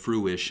came to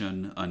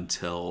fruition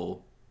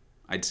until,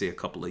 I'd say, a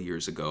couple of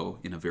years ago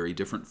in a very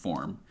different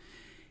form.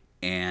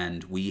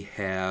 And we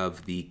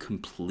have the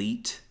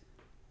complete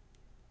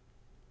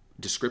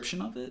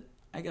description of it,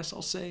 I guess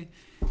I'll say.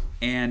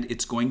 And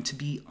it's going to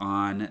be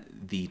on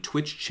the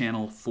Twitch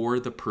channel for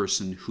the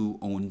person who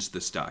owns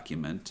this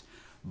document,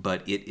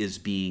 but it is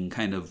being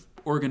kind of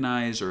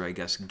organized, or I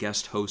guess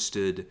guest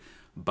hosted,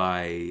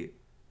 by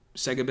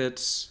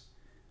Segabits,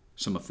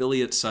 some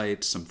affiliate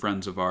sites, some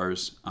friends of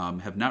ours.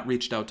 Have not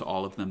reached out to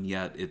all of them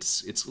yet.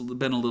 It's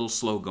been a little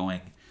slow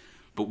going,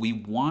 but we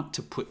want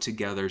to put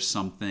together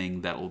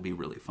something that will be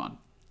really fun.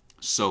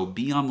 So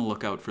be on the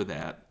lookout for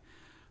that.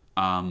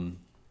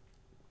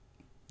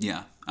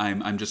 Yeah,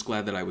 I'm just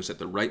glad that I was at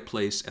the right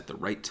place at the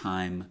right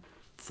time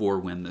for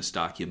when this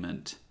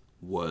document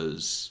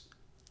was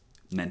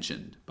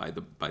mentioned by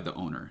the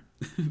owner.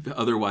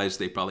 Otherwise,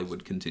 they probably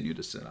would continue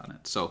to sit on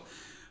it. So,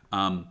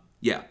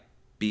 yeah,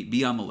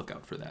 be on the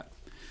lookout for that.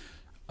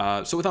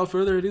 So without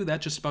further ado,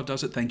 that just about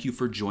does it. Thank you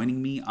for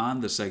joining me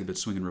on the Segabit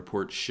Swing and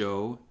Report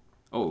show.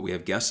 Oh, we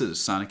have guesses.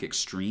 Sonic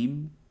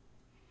Extreme.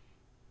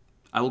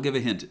 I will give a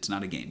hint. It's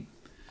not a game.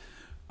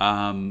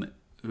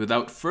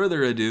 Without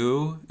further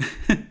ado,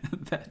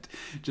 that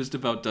just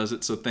about does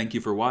it. So thank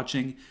you for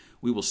watching.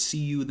 We will see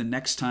you the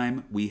next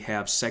time. We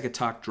have Sega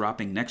Talk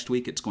dropping next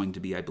week. It's going to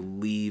be, I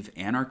believe,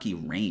 Anarchy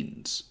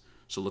Reigns.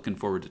 So looking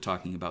forward to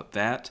talking about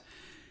that.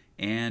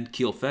 And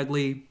Keel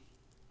Fegley,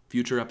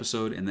 future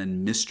episode, and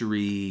then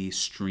mystery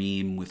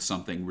stream with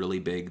something really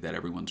big that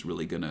everyone's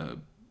really going to...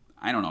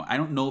 I don't know. I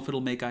don't know if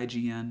it'll make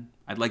IGN.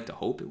 I'd like to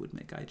hope it would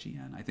make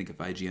IGN. I think if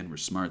IGN were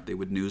smart, they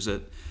would news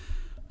it.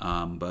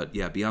 But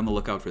yeah, be on the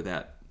lookout for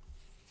that.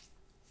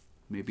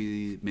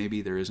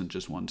 Maybe there isn't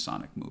just one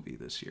Sonic movie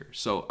this year.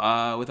 So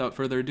without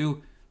further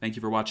ado, thank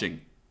you for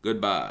watching.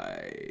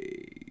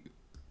 Goodbye.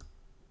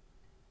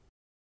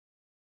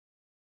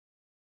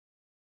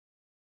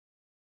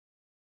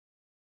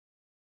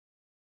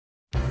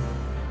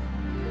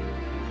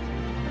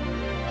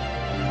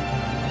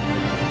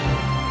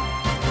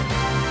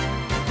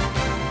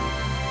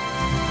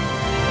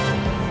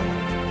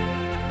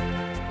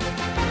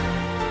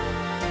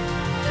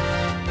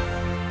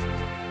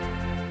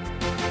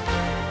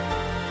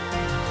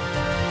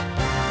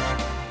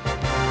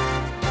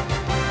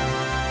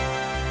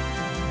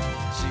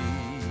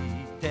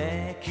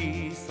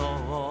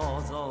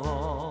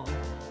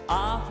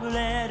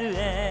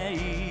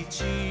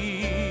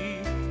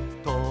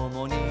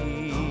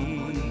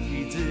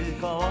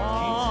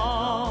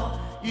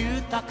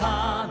 豊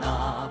か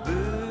な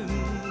文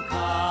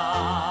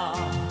化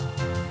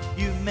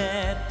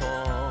夢と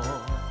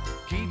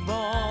希望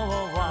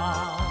は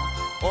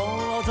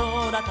大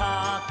空高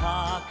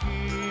き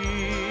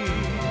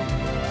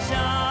社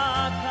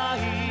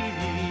会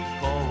に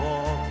貢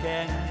献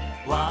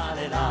我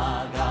ら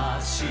が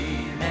使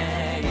命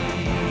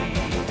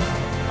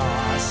明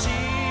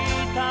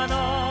日の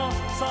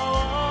創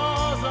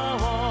造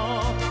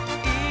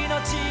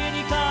命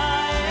に変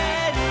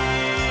える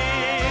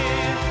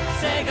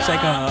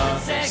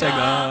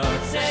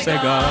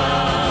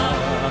Sega